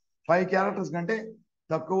 characters. 5 characters కంటే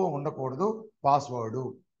తక్కువ ఉండకూడదు పాస్వర్డ్.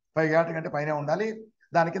 5 క్యారెక్టర్ కంటే పైన ఉండాలి.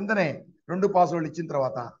 దాని కిందనే రెండు పాస్వర్డ్లు ఇచ్చిన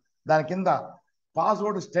తర్వాత దాని కింద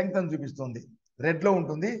పాస్వర్డ్ స్ట్రెంగ్త్ అని చూపిస్తుంది, రెడ్లో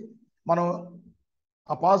ఉంటుంది. మనం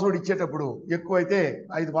ఆ పాస్వర్డ్ ఇచ్చేటప్పుడు ఎక్కువైతే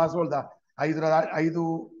 5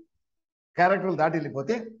 క్యారెక్టర్లు దాటి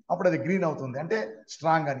వెళ్ళిపోతే అప్పుడు అది గ్రీన్ అవుతుంది, అంటే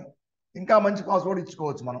స్ట్రాంగ్ అని. ఇంకా మంచి పాస్వర్డ్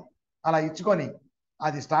ఇచ్చుకోవచ్చు మనం. అలా ఇచ్చుకొని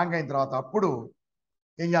అది స్ట్రాంగ్ అయిన తర్వాత అప్పుడు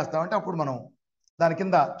ఏం చేస్తామంటే అప్పుడు మనం దాని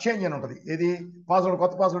కింద చేంజ్ అని ఉంటుంది. ఏది పాస్వర్డ్,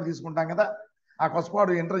 కొత్త పాస్వర్డ్ తీసుకుంటాం కదా, ఆ కొత్త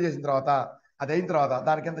పాస్వర్డ్ ఎంటర్ చేసిన తర్వాత అది అయిన తర్వాత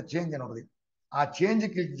దాని కింద చేంజ్ అని ఉంటుంది. ఆ చేంజ్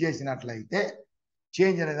క్లిక్ చేసినట్లయితే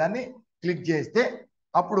చేంజ్ అనే దాన్ని క్లిక్ చేస్తే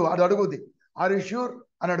అప్పుడు అది అడుగుద్ది, ఆర్ యూ ష్యూర్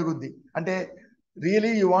అని అడుగుద్ది. అంటే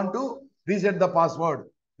really you want to reset the password,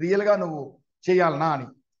 రియల్గా నువ్వు చేయాలనా అని.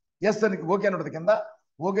 ఎస్ అని ఓకే అని ఉంటుంది కింద.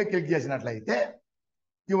 ఓకే క్లిక్ చేసినట్లయితే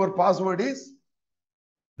యువర్ పాస్వర్డ్ ఈజ్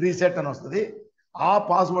రీసెట్ అని వస్తుంది. ఆ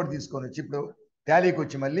పాస్వర్డ్ తీసుకొని వచ్చి ఇప్పుడు టాలీకి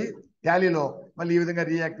వచ్చి మళ్ళీ టాలీలో మళ్ళీ ఈ విధంగా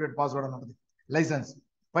రీయాక్టివేట్ పాస్వర్డ్ అని ఉంటుంది. లైసెన్స్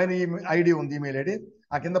పైన ఈ ఐడి ఉంది, ఈమెయిల్ ఐడి,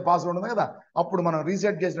 ఆ కింద పాస్వర్డ్ ఉంది కదా, అప్పుడు మనం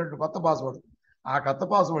రీసెట్ చేసినట్టు కొత్త పాస్వర్డ్, ఆ కొత్త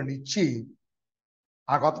పాస్వర్డ్ని ఇచ్చి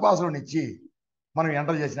మనం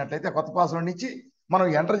ఎంటర్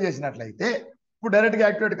చేసినట్లయితే ఇప్పుడు డైరెక్ట్గా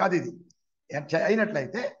యాక్టివేట్ కాదు, ఇది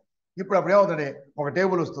అయినట్లయితే ఇప్పుడు అప్పుడు ఏమవుతుంది, ఒక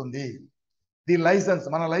టేబుల్ వస్తుంది. ది లైసెన్స్,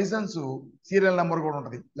 మన లైసెన్స్ సీరియల్ నెంబర్ కూడా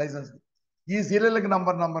ఉంటుంది లైసెన్స్. ఈ సీరియల్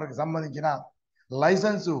నంబర్కి సంబంధించిన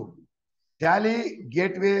లైసెన్సు టాలీ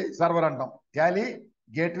గేట్వే సర్వర్ అంటాం. టాలీ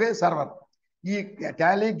గేట్వే సర్వర్, ఈ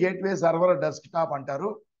టాలీ గేట్వే సర్వర్ డెస్క్టాప్ అంటారు.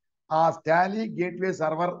 ఆ టాలీ గేట్వే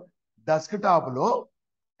సర్వర్ డెస్క్టాప్లో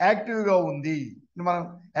యాక్టివ్గా ఉంది. మనం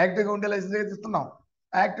యాక్టివ్గా ఉండే లైసెన్స్ ఇస్తున్నాం,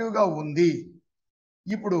 యాక్టివ్గా ఉంది.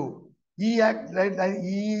 ఇప్పుడు ఈ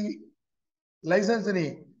లైసెన్స్ని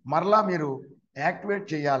మరలా మీరు యాక్టివేట్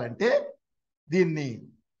చేయాలంటే దీన్ని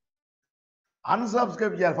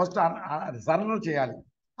అన్సబ్స్క్రైబ్ చేయాలి, ఫస్ట్ సరెండర్ చేయాలి.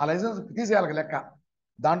 ఆ లైసెన్స్ తీసేయాలి లెక్క,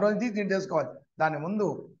 దాంట్లో నుంచి దీన్ని చేసుకోవాలి. దాని ముందు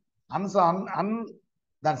దాన్ని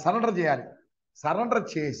సరెండర్ చేయాలి. సరెండర్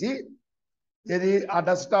చేసి ఇది ఆ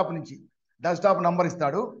డెస్క్టాప్ నంబర్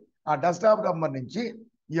ఇస్తాడు. ఆ డెస్క్టాప్ నంబర్ నుంచి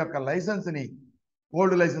ఈ యొక్క లైసెన్స్ని,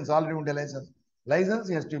 ఓల్డ్ లైసెన్స్, ఆల్రెడీ ఉండే licence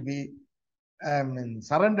has to be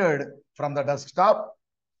surrendered from the desktop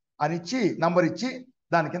అని ఇచ్చి నంబర్ ఇచ్చి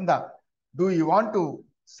దాని కింద do you want to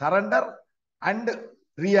surrender and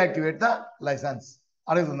reactivate the licence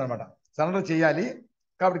అడుగుతుంది అనమాట. సరెండర్ చేయాలి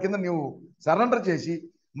కాబట్టి కింద నువ్వు సరెండర్ చేసి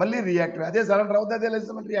మళ్ళీ రీయాక్టివేట్, అదే సరెండర్ అవుతుంది, అదే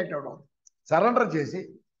లైసెన్స్ మళ్ళీ రీయాక్టివేట్ అవుతుంది. సరెండర్ చేసి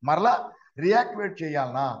మరలా రీయాక్టివేట్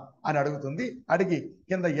చేయాలనా అని అడుగుతుంది. అడిగి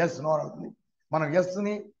కింద ఎస్ నో అవుతుంది. మనం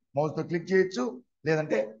ఎస్ని మౌస్తో క్లిక్ చేయొచ్చు,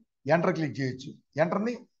 లేదంటే ఎంటర్ క్లిక్ చేయొచ్చు.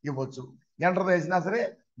 ఎంటర్ని ఇవ్వచ్చు, ఎంటర్ వేసినా సరే,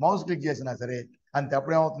 మౌస్ క్లిక్ చేసినా సరే అంతే.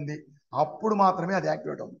 అప్పుడు ఏమవుతుంది, అప్పుడు మాత్రమే అది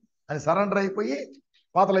యాక్టివేట్ అవుతుంది. అది సరెండర్ అయిపోయి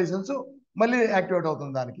పాత లైసెన్స్ మళ్ళీ యాక్టివేట్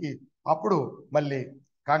అవుతుంది దానికి. అప్పుడు మళ్ళీ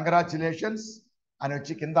కంగ్రాచులేషన్స్ అని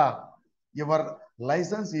వచ్చి కింద యువర్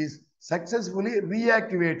లైసెన్స్ ఈజ్ సక్సెస్ఫుల్లీ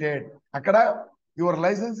రీయాక్టివేటెడ్, అక్కడ your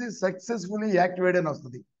licence is successfully activated అని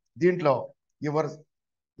వస్తుంది. దీంట్లో యువర్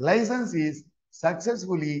లైసెన్స్ ఈజ్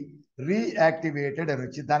సక్సెస్ఫుల్లీ రీయాక్టివేటెడ్ అని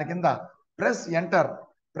వచ్చి దాని కింద ప్రెస్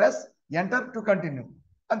ఎంటర్ టు కంటిన్యూ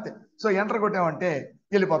అంతే. సో ఎంటర్ కొట్టామంటే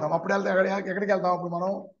వెళ్ళిపోతాం. అప్పుడు వెళ్తే ఎక్కడికి వెళ్తాం, అప్పుడు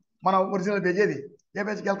మన ఒరిజినల్ పేజ్ ఏది, ఏ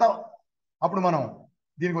పేజ్కి వెళ్తాం, అప్పుడు మనం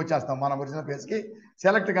దీనికి వచ్చేస్తాం, మన ఒరిజినల్ పేజ్కి,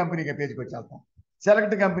 సెలెక్ట్ కంపెనీ పేజ్కి వచ్చేస్తాం.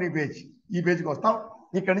 సెలెక్ట్ కంపెనీ పేజ్, ఈ పేజ్కి వస్తాం.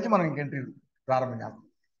 ఇక్కడి నుంచి మనం ఇంక ఎంట్రీ ప్రారంభం చేస్తాం.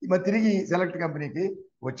 మరి తిరిగి సెలెక్ట్ కంపెనీకి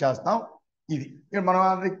వచ్చేస్తాం. ఇది మనం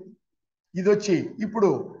ఇది వచ్చి ఇప్పుడు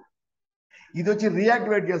ఇది వచ్చి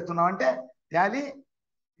రీయాక్టివేట్ చేస్తున్నాం అంటే టాలీ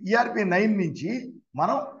ఈఆర్పి 9 నుంచి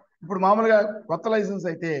మనం ఇప్పుడు మామూలుగా కొత్త లైసెన్స్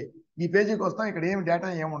అయితే ఈ పేజీకి వస్తాం. ఇక్కడ ఏమి డేటా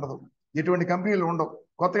ఏమి ఉండదు, ఎటువంటి కంపెనీలు ఉండవు,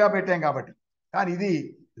 కొత్తగా పెట్టాం కాబట్టి. కానీ ఇది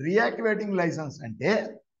రీయాక్టివేటింగ్ లైసెన్స్ అంటే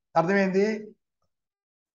అర్థమైంది,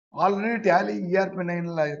 ఆల్రెడీ టాలీ ఈఆర్పి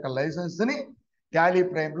 9 యొక్క లైసెన్స్ని టాలీ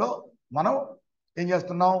ప్రైమ్లో మనం ఏం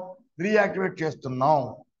చేస్తున్నాం, రీయాక్టివేట్ చేస్తున్నాం.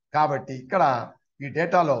 కాబట్టి ఇక్కడ ఈ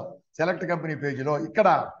డేటాలో సెలెక్ట్ కంపెనీ పేజీలో ఇక్కడ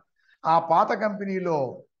ఆ పాత కంపెనీలో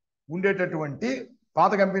ఉండేటటువంటి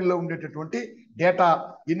డేటా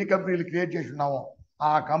ఎన్ని కంపెనీలు క్రియేట్ చేసి ఉన్నామో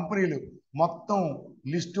ఆ కంపెనీలు మొత్తం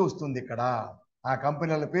లిస్ట్ వస్తుంది. ఇక్కడ ఆ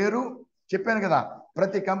కంపెనీల పేరు చెప్పాను కదా,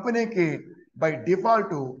 ప్రతి కంపెనీకి బై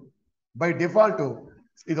డిఫాల్ట్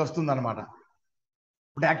ఇది వస్తుంది అనమాట.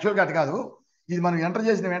 ఇప్పుడు యాక్చువల్గా అది కాదు, ఇది మనం ఎంటర్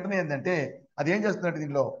చేసిన వెంటనే ఏంటంటే అది ఏం చేస్తుందంటే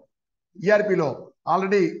దీనిలో ఈఆర్పిలో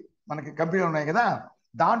ఆల్రెడీ మనకి కంపెనీలు ఉన్నాయి కదా,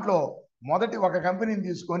 దాంట్లో మొదటి ఒక కంపెనీని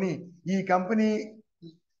తీసుకొని ఈ కంపెనీ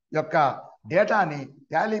యొక్క డేటాని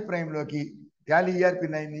టాలీ ప్రైమ్లోకి, టాలీ ఈఆర్పి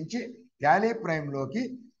 9 నుంచి టాలీ ప్రైమ్లోకి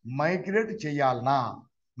మైగ్రేట్ చేయాలనా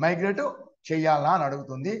అని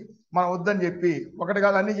అడుగుతుంది. మనం వద్దని చెప్పి ఒకటి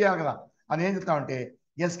కాదు అన్ని చేయాలి కదా అని ఏం చెప్తామంటే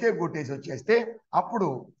ఎస్కేప్ కొట్టేసి వచ్చేస్తే అప్పుడు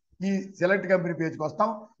ఈ సెలెక్ట్ కంపెనీ పేజ్కి వస్తాం.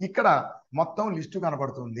 ఇక్కడ మొత్తం లిస్టు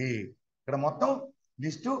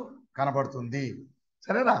కనబడుతుంది,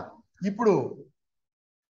 సరేనా. ఇప్పుడు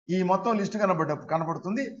ఈ మొత్తం లిస్టు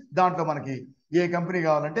కనబడుతుంది. దాంట్లో మనకి ఏ కంపెనీ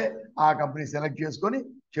కావాలంటే ఆ కంపెనీ సెలెక్ట్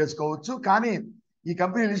చేసుకోవచ్చు. కానీ ఈ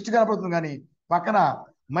కంపెనీ లిస్ట్ కనబడుతుంది, కానీ పక్కన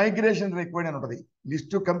మైగ్రేషన్ రిక్వైర్డ్ అని ఉంటుంది.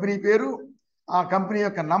 లిస్టు కంపెనీ పేరు, ఆ కంపెనీ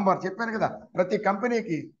యొక్క నంబర్ చెప్పాను కదా. ప్రతి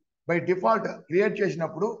కంపెనీకి బై డిఫాల్ట్ క్రియేట్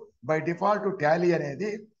చేసినప్పుడు బై డిఫాల్ట్ టాలీ అనేది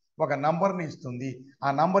ఒక నంబర్ని ఇస్తుంది. ఆ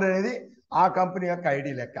నంబర్ అనేది ఆ కంపెనీ యొక్క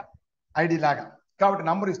ఐడి లాగా కాబట్టి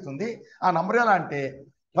నంబర్ ఇస్తుంది. ఆ నంబర్ ఎలా అంటే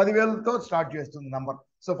 10,000తో స్టార్ట్ చేస్తుంది నంబర్.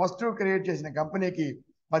 సో ఫస్ట్ క్రియేట్ చేసిన కంపెనీకి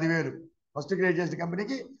 10,000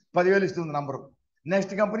 ఇస్తుంది నంబరు.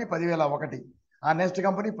 నెక్స్ట్ కంపెనీ 10,001, ఆ నెక్స్ట్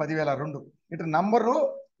కంపెనీ 10,002 ఇట్లా నంబరు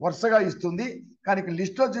వరుసగా ఇస్తుంది. కానీ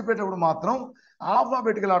లిస్ట్లో చూపేటప్పుడు మాత్రం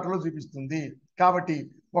ఆల్ఫాబెటికల్ ఆర్డర్లో చూపిస్తుంది. కాబట్టి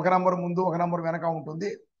ఒక నంబర్ ముందు ఒక నంబర్ వెనక ఉంటుంది.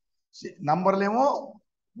 నంబర్లేమో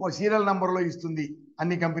సీరియల్ నంబర్లో ఇస్తుంది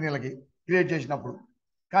అన్ని కంపెనీలకి క్రియేట్ చేసినప్పుడు,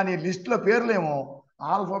 కానీ లిస్టులో పేర్లేమో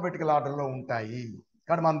ఆల్ఫాబెటికల్ ఆర్డర్లో ఉంటాయి.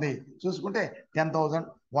 కాబట్టి మనది చూసుకుంటే 10,000,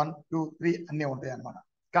 1, 2, 3 అన్నీ ఉంటాయి అన్నమాట.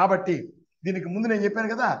 కాబట్టి దీనికి ముందు నేను చెప్పాను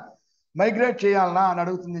కదా మైగ్రేట్ చేయాలనా అని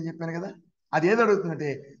అడుగుతుంది అని చెప్పాను కదా. అది ఏది అడుగుతుందంటే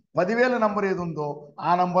 10,000 నంబర్ ఏది ఉందో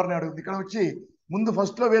ఆ నంబర్ని అడుగుతుంది. ఇక్కడ వచ్చి ముందు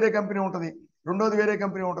ఫస్ట్లో వేరే కంపెనీ ఉంటుంది, రెండోది వేరే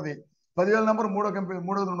కంపెనీ ఉంటుంది, 10,000 నంబర్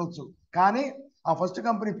మూడోది ఉండొచ్చు. కానీ ఆ ఫస్ట్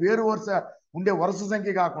కంపెనీ పేరు వరుస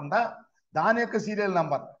సంఖ్య కాకుండా దాని యొక్క సీరియల్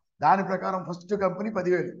నంబర్ దాని ప్రకారం ఫస్ట్ కంపెనీ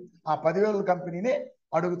 10,000, ఆ 10,000 కంపెనీనే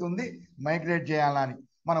అడుగుతుంది మైగ్రేట్ చేయాలని.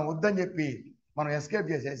 మనం వద్దని చెప్పి మనం ఎస్కేప్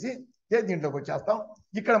చేసేసి దీంట్లోకి వచ్చేస్తాం.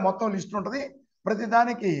 ఇక్కడ మొత్తం లిస్ట్ ఉంటుంది, ప్రతి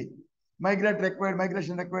దానికి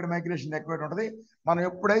మైగ్రేషన్ రిక్వైర్డ్ ఉంటుంది. మనం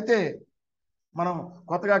ఎప్పుడైతే మనం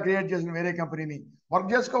కొత్తగా క్రియేట్ చేసిన వేరే కంపెనీని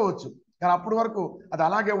వర్క్ చేసుకోవచ్చు, కానీ అప్పటి వరకు అది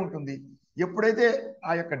అలాగే ఉంటుంది. ఎప్పుడైతే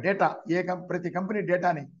ఆ యొక్క డేటా ప్రతి కంపెనీ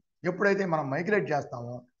డేటాని ఎప్పుడైతే మనం మైగ్రేట్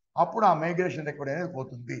చేస్తామో అప్పుడు ఆ మైగ్రేషన్ రిక్వైర్డ్ అనేది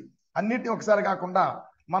పోతుంది. అన్నిటిని ఒకసారి కాకుండా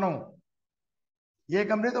మనం ఏ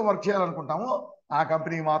కంపెనీతో వర్క్ చేయాలనుకుంటామో ఆ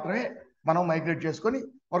కంపెనీ మాత్రమే మనం మైగ్రేట్ చేసుకొని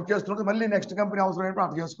వర్క్ చేస్తుంటే మళ్ళీ నెక్స్ట్ కంపెనీ అవసరమైనప్పుడు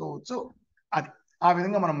అట్లా చేసుకోవచ్చు. అది ఆ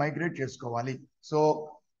విధంగా మనం మైగ్రేట్ చేసుకోవాలి. సో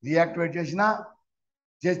రీయాక్టివేట్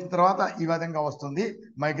చేసిన తర్వాత ఈ విధంగా వస్తుంది,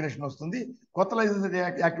 మైగ్రేషన్ వస్తుంది. కొత్త లైసెన్స్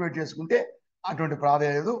యాక్టివేట్ చేసుకుంటే అటువంటి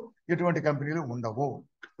ప్రాధాన్యత లేదు, ఎటువంటి కంపెనీలు ఉండవు.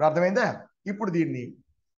 అర్థమైందా? ఇప్పుడు దీన్ని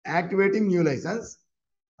activating new licence,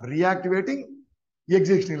 రీయాక్టివేటింగ్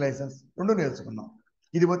existing licence రెండు నేర్చుకున్నాం.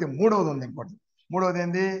 ఇది పోతే మూడవది ఉంది, ఇంకోటి. మూడవది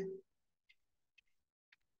ఏంది?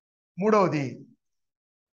 మూడవది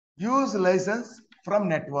use licence from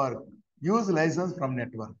network. Use licence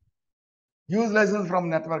from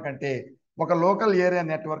network అంటే ఒక లోకల్ ఏరియా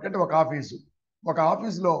నెట్వర్క్ అంటే ఒక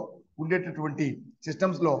ఆఫీసులో ఉండేటటువంటి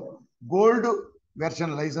సిస్టమ్స్లో గోల్డ్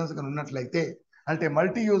వెర్షన్ లైసెన్స్ కనుక ఉన్నట్లయితే, అంటే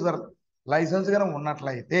మల్టీ యూజర్ లైసెన్స్ కనుక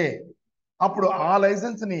ఉన్నట్లయితే అప్పుడు ఆ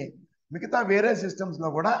లైసెన్స్ని మిగతా వేరే సిస్టమ్స్లో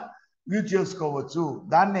కూడా యూజ్ చేసుకోవచ్చు.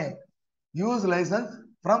 దాన్నే యూజ్ లైసెన్స్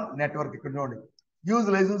ఫ్రమ్ నెట్వర్క్. ఇక్కడ చూడండి, యూజ్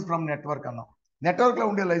లైసెన్స్ ఫ్రమ్ నెట్వర్క్ అన్నాం. నెట్వర్క్లో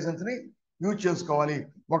ఉండే లైసెన్స్ని యూజ్ చేసుకోవాలి.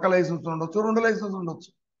 ఒక లైసెన్స్ ఉండొచ్చు, 2 లైసెన్స్ ఉండొచ్చు.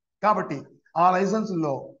 కాబట్టి ఆ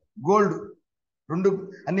లైసెన్సుల్లో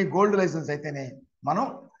అన్ని గోల్డ్ లైసెన్స్ అయితేనే మనం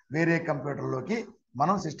వేరే కంప్యూటర్లోకి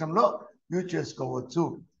మనం సిస్టంలో యూజ్ చేసుకోవచ్చు.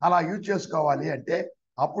 అలా యూజ్ చేసుకోవాలి అంటే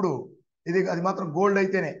అప్పుడు అది మాత్రం గోల్డ్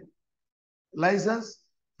అయితేనే లైసెన్స్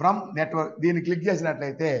ఫ్రమ్ నెట్వర్క్ దీన్ని క్లిక్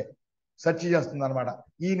చేసినట్లయితే సెర్చ్ చేస్తుంది అనమాట.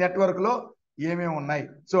 ఈ నెట్వర్క్లో ఏమేమి ఉన్నాయి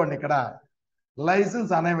చూడండి. ఇక్కడ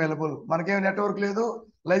లైసెన్స్ అన్అవైలబుల్, మనకేం నెట్వర్క్ లేదు,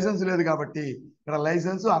 లైసెన్స్ లేదు కాబట్టి ఇక్కడ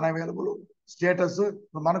లైసెన్స్ అన్అవైలబుల్ స్టేటస్.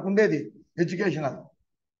 మనకు ఉండేది ఎడ్యుకేషనల్,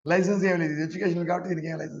 లైసెన్స్ ఏం లేదు, ఎడ్యుకేషనల్ కాబట్టి దీనికి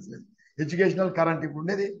ఏం లైసెన్స్ లేదు. ఎడ్యుకేషనల్ కరెంట్ ఇప్పుడు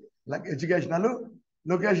ఉండేది ఎడ్యుకేషనల్.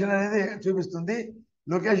 లొకేషన్ అనేది చూపిస్తుంది.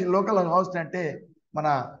 లొకేషన్ లోకల్ హోస్ట్ అంటే మన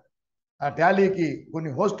టాలీకి కొన్ని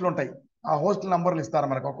హోస్టులు ఉంటాయి, ఆ హోస్టల్ నంబర్లు ఇస్తారు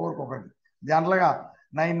మనకు ఒక్కొక్కరికి. జనరల్గా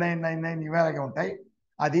 9999 ఇవేలాగే ఉంటాయి.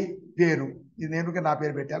 అది పేరు, ఇది నేను నా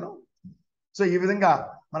పేరు పెట్టాను. సో ఈ విధంగా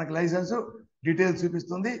మనకి లైసెన్స్ డీటెయిల్స్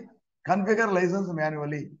చూపిస్తుంది. Configure licence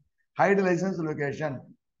manually, hide licence location,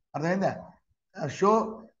 అర్థమైందా? షో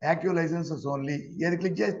యాక్టివ్ లైసెన్సెస్ ఓన్లీ, ఏది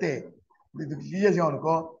క్లిక్ చేస్తే ఇది క్లిక్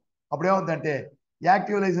చేసామనుకో అప్పుడు ఏమవుతుందంటే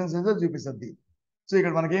యాక్టివ్ లైసెన్సెస్ చూపిస్తుంది. సో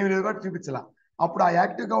ఇక్కడ మనకేమి లేదు కాబట్టి చూపించాల. అప్పుడు ఆ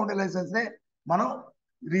యాక్టివ్గా ఉండే లైసెన్స్నే మనం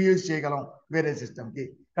రీయూజ్ చేయగలం వేరే సిస్టమ్కి.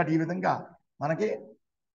 కాబట్టి ఈ విధంగా మనకి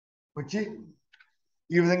వచ్చి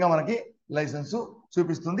ఈ విధంగా మనకి లైసెన్సు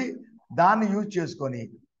చూపిస్తుంది. దాన్ని యూజ్ చేసుకొని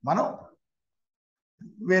మనం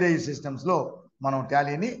వేరే సిస్టమ్స్లో మనం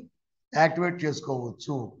టాలీని యాక్టివేట్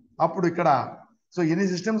చేసుకోవచ్చు. అప్పుడు ఇక్కడ సో ఎన్ని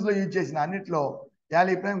సిస్టమ్స్లో యూజ్ చేసిన అన్నిట్లో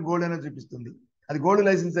టాలీ ప్రైమ్ గోల్డ్ అనేది చూపిస్తుంది. అది గోల్డ్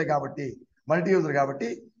లైసెన్సే కాబట్టి, మల్టీ యూజర్ కాబట్టి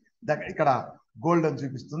ఇక్కడ గోల్డ్ అని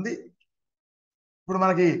చూపిస్తుంది. ఇప్పుడు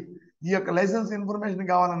మనకి ఈ యొక్క లైసెన్స్ ఇన్ఫర్మేషన్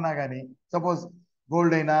కావాలన్నా కానీ సపోజ్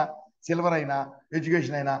గోల్డ్ అయినా సిల్వర్ అయినా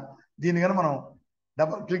ఎడ్యుకేషన్ అయినా దీన్ని కానీ మనం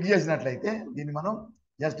క్లిక్ చేసినట్లయితే దీన్ని మనం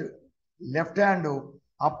just left hand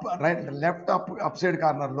up right left up side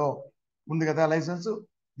కార్నర్లో ఉంది కదా లైసెన్స్,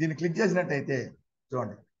 దీన్ని క్లిక్ చేసినట్టయితే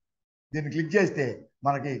చూడండి, దీన్ని క్లిక్ చేస్తే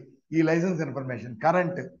మనకి ఈ licence information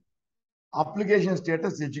current application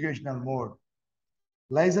status educational mode,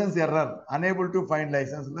 licence error unable to find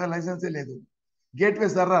licence, లైసెన్సే లేదు. గేట్వే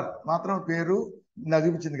సర్వర్ మాత్రం పేరు నాకు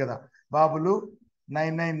చూపించింది కదా, బాబులు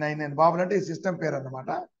 9999, బాబులు అంటే ఈ సిస్టమ్ పేరు అన్నమాట.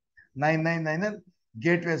 9999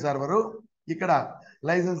 గేట్వే సర్వరు. ఇక్కడ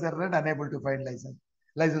licence error unable to find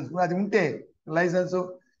licence అది ఉంటే licence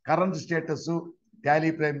current status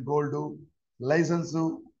Tally prime gold licence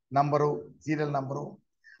number serial number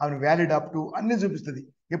అవి వ్యాలిడ్ అప్ టు అన్ని చూపిస్తుంది,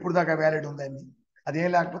 ఎప్పుడు దాకా వ్యాలిడ్ ఉందని. అది ఏం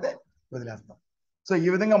లేకపోతే వదిలేస్తాం. సో ఈ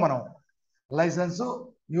విధంగా మనం లైసెన్సు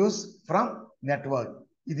యూస్ ఫ్రమ్ నెట్వర్క్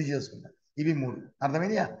ఇది చేసుకుంటాం. ఇవి 3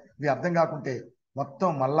 అర్థమైందా? ఇవి అర్థం కాకుంటే మొత్తం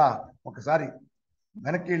మళ్ళా ఒకసారి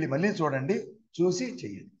వెనక్కి వెళ్ళి మళ్ళీ చూడండి, చూసి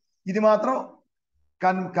చెయ్యండి. ఇది మాత్రం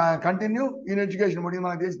కంటిన్యూ ఇన్ ఎడ్యుకేషన్ మోడ్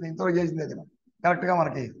మనకు చేసింది, ఇంతవరకు చేసింది అది కరెక్ట్గా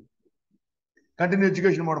మనకి కంటిన్యూ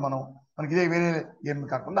ఎడ్యుకేషన్ మోడ్ మనకి ఇదే వేరే ఏమి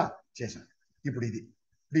కాకుండా చేసాం. ఇప్పుడు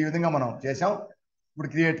ఈ విధంగా మనం చేసాం. ఇప్పుడు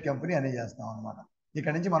క్రియేట్ కంపెనీ అనేది చేస్తాం అనమాట.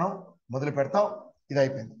 ఇక్కడ నుంచి మనం మొదలు పెడతాం. ఇది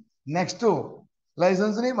అయిపోయింది. నెక్స్ట్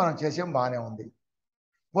లైసెన్స్ని మనం చేసాం, బాగానే ఉంది.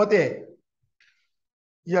 పోతే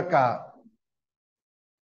ఈ యొక్క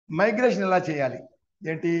మైగ్రేషన్ ఎలా చేయాలి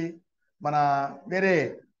ఏంటి, మన వేరే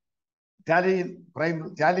టాలీ ప్రైమ్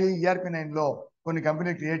టాలీ ERP 9లో కొన్ని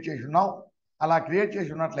కంపెనీలు క్రియేట్ చేసి ఉన్నాం. అలా క్రియేట్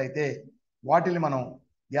చేసి ఉన్నట్లయితే వాటిని మనం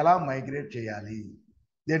ఎలా మైగ్రేట్ చేయాలి,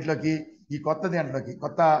 దేంట్లోకి ఈ కొత్త దేంట్లోకి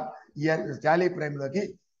కొత్త టాలీ ప్రైమ్లోకి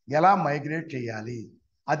ఎలా మైగ్రేట్ చేయాలి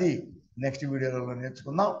అది నెక్స్ట్ వీడియోలో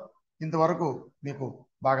నేర్చుకుందాం. ఇంతవరకు మీకు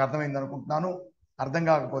బాగా అర్థమైంది అనుకుంటున్నాను. అర్థం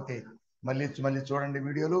కాకపోతే మళ్ళీ చూడండి,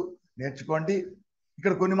 వీడియోలు నేర్చుకోండి.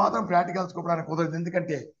 ఇక్కడ కొన్ని మాత్రం ప్రాక్టికల్స్ చూపడానికి కుదరదు,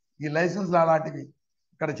 ఎందుకంటే ఈ లైసెన్స్లు అలాంటివి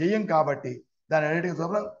ఇక్కడ చెయ్యం కాబట్టి దాని ఎడిటింగ్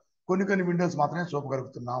చూపడం కొన్ని విండోస్ మాత్రమే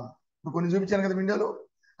చూపగలుగుతున్నాం. ఇప్పుడు కొన్ని చూపించాను కదా విండోలు,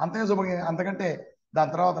 అంతనే అంతకంటే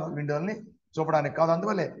దాని తర్వాత విండోల్ని చూపడానికి కాదు.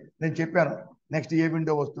 అందువల్లే నేను చెప్పాను నెక్స్ట్ ఏ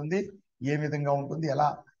విండో వస్తుంది, ఏ విధంగా ఉంటుంది, ఎలా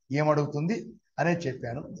ఏమడుగుతుంది అనేది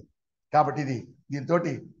చెప్పాను. కాబట్టి దీంతో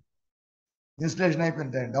ఇన్స్టలేషన్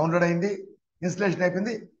అయిపోయింది, డౌన్లోడ్ అయింది, ఇన్స్టలేషన్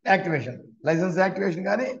అయిపోయింది, యాక్టివేషన్ లైసెన్స్ యాక్టివేషన్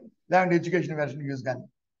కానీ లేదంటే ఎడ్యుకేషన్ వెర్షన్ యూజ్ కానీ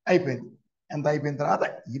అయిపోయింది. ఎంత అయిపోయిన తర్వాత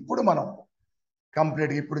ఇప్పుడు మనం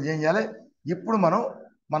కంప్లీట్గా ఇప్పుడు ఏం చేయాలి, ఇప్పుడు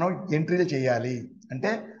మనం ఎంట్రీలు చేయాలి. అంటే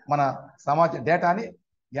మన సమాచార డేటాని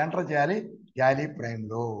ఎంటర్ చేయాలి టాలీ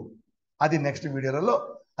ప్రైమ్లో. అది నెక్స్ట్ వీడియోలలో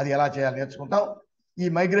అది ఎలా చేయాలి నేర్చుకుంటాం. ఈ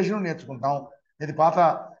మైగ్రేషన్ నేర్చుకుంటాం. ఇది పాత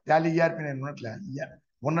టాలీ ERP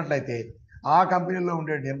ఉన్నట్లయితే ఆ కంపెనీలో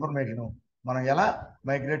ఉండే ఇన్ఫర్మేషన్ మనం ఎలా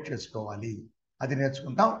మైగ్రేట్ చేసుకోవాలి అది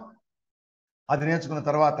నేర్చుకుంటాం. అది నేర్చుకున్న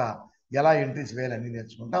తర్వాత ఎలా ఎంట్రీస్ వేయాలి అన్నీ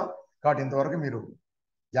నేర్చుకుంటాం. కాబట్టి ఇంతవరకు మీరు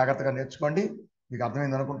జాగ్రత్తగా నేర్చుకోండి, మీకు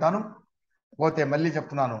అర్థమైంది అనుకుంటాను. పోతే మళ్ళీ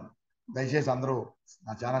చెప్తున్నాను, దయచేసి అందరూ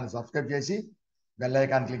నా ఛానల్ని సబ్స్క్రైబ్ చేసి బెల్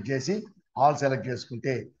ఐకాన్ క్లిక్ చేసి ఆల్ సెలెక్ట్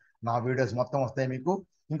చేసుకుంటే నా వీడియోస్ మొత్తం వస్తాయి మీకు.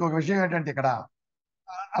 ఇంకొక విషయం ఏంటంటే ఇక్కడ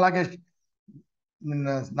అలాగే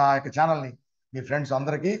నా యొక్క ఛానల్ని మీ ఫ్రెండ్స్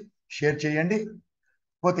అందరికీ షేర్ చేయండి.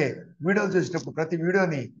 పోతే వీడియోలు చూసేటప్పుడు ప్రతి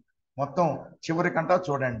వీడియోని మొత్తం చివరికంటా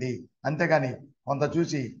చూడండి, అంతేగాని కొంత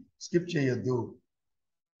చూసి స్కిప్ చేయొద్దు.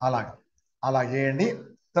 అలా చేయండి.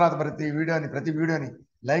 తర్వాత ప్రతి వీడియోని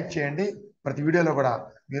లైక్ చేయండి, ప్రతి వీడియోలో కూడా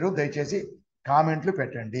మీరు దయచేసి కామెంట్లు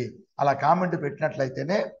పెట్టండి. అలా కామెంట్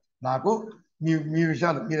పెట్టినట్లయితేనే నాకు మీ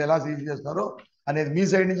విషయాలు మీరు ఎలా సీల్ చేస్తారో అనేది మీ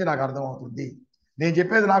సైడ్ నుంచి నాకు అర్థమవుతుంది. నేను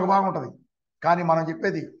చెప్పేది నాకు బాగుంటుంది, కానీ మనం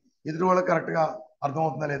చెప్పేది ఎదురు వాళ్ళకి కరెక్ట్గా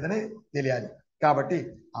అర్థమవుతుందా లేదని తెలియాలి. కాబట్టి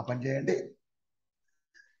ఆ పని చేయండి.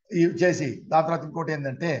 చేసి దాని తర్వాత ఇంకోటి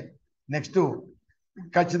ఏంటంటే నెక్స్ట్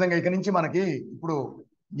ఖచ్చితంగా ఇక నుంచి మనకి ఇప్పుడు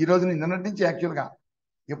ఈ రోజు నిన్నటి నుంచి యాక్చువల్గా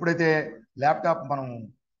ఎప్పుడైతే ల్యాప్టాప్ మనం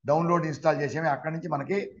డౌన్లోడ్ ఇన్స్టాల్ చేసామో అక్కడి నుంచి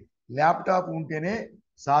మనకి ల్యాప్టాప్ ఉంటేనే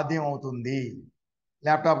సాధ్యం అవుతుంది.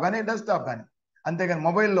 ల్యాప్టాప్ కానీ డెస్క్టాప్ కానీ, అంతేగాని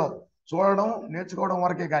మొబైల్లో చూడడం నేర్చుకోవడం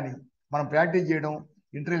వరకే కానీ మనం ప్రాక్టీస్ చేయడం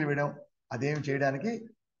ఇంటర్వ్యూలు వేయడం అదేమి చేయడానికి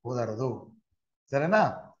కుదరదు. సరేనా?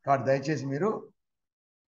 కాబట్టి దయచేసి మీరు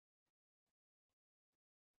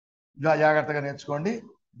జాగ్రత్తగా నేర్చుకోండి.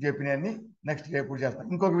 చెప్పినవన్నీ నెక్స్ట్ రేపు చేస్తాను.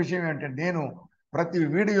 ఇంకొక విషయం ఏంటంటే నేను ప్రతి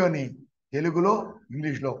వీడియోని తెలుగులో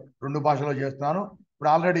ఇంగ్లీష్లో 2 భాషలో చేస్తున్నాను. ఇప్పుడు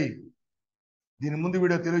ఆల్రెడీ దీని ముందు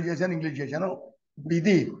వీడియో తెలుగు చేశాను, ఇంగ్లీష్ చేశాను. ఇప్పుడు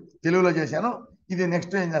ఇది తెలుగులో చేశాను. ఇది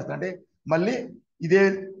నెక్స్ట్ ఏం చేస్తానంటే మళ్ళీ ఇదే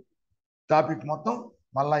టాపిక్ మొత్తం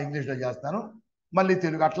మళ్ళీ ఇంగ్లీష్లో చేస్తాను, మళ్ళీ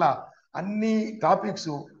తెలుగు. అట్లా అన్ని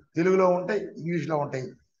టాపిక్స్ తెలుగులో ఉంటాయి, ఇంగ్లీష్లో ఉంటాయి.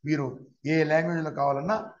 మీరు ఏ లాంగ్వేజ్లో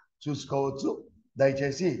కావాలన్నా చూసుకోవచ్చు.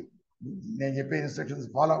 దయచేసి నేను చెప్పే ఇన్స్ట్రక్షన్స్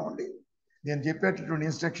ఫాలో అవ్వండి. నేను చెప్పేటటువంటి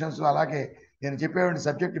ఇన్స్ట్రక్షన్స్ అలాగే నేను చెప్పేటువంటి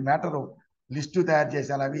సబ్జెక్ట్ మ్యాటరు లిస్టు తయారు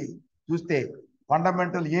చేశాను. అవి చూస్తే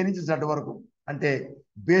ఫండమెంటల్ ఏ నుంచి జెడ్ వరకు, అంటే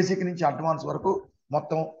బేసిక్ నుంచి అడ్వాన్స్ వరకు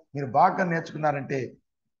మొత్తం మీరు బాగా నేర్చుకున్నారంటే,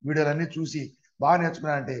 వీడియోలన్నీ చూసి బాగా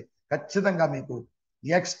నేర్చుకున్నారంటే ఖచ్చితంగా మీకు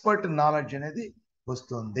ఎక్స్పర్ట్ నాలెడ్జ్ అనేది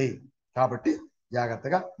వస్తుంది. కాబట్టి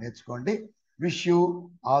జాగ్రత్తగా నేర్చుకోండి. Wish you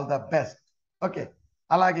all the best. Okay,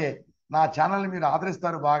 అలాగే నా ఛానల్ని మీరు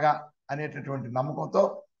ఆదరిస్తారు బాగా అనేటటువంటి నమ్మకంతో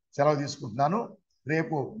సెలవు తీసుకుంటున్నాను.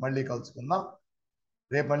 రేపు మళ్ళీ కలుసుకుందాం.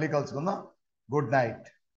 Good night.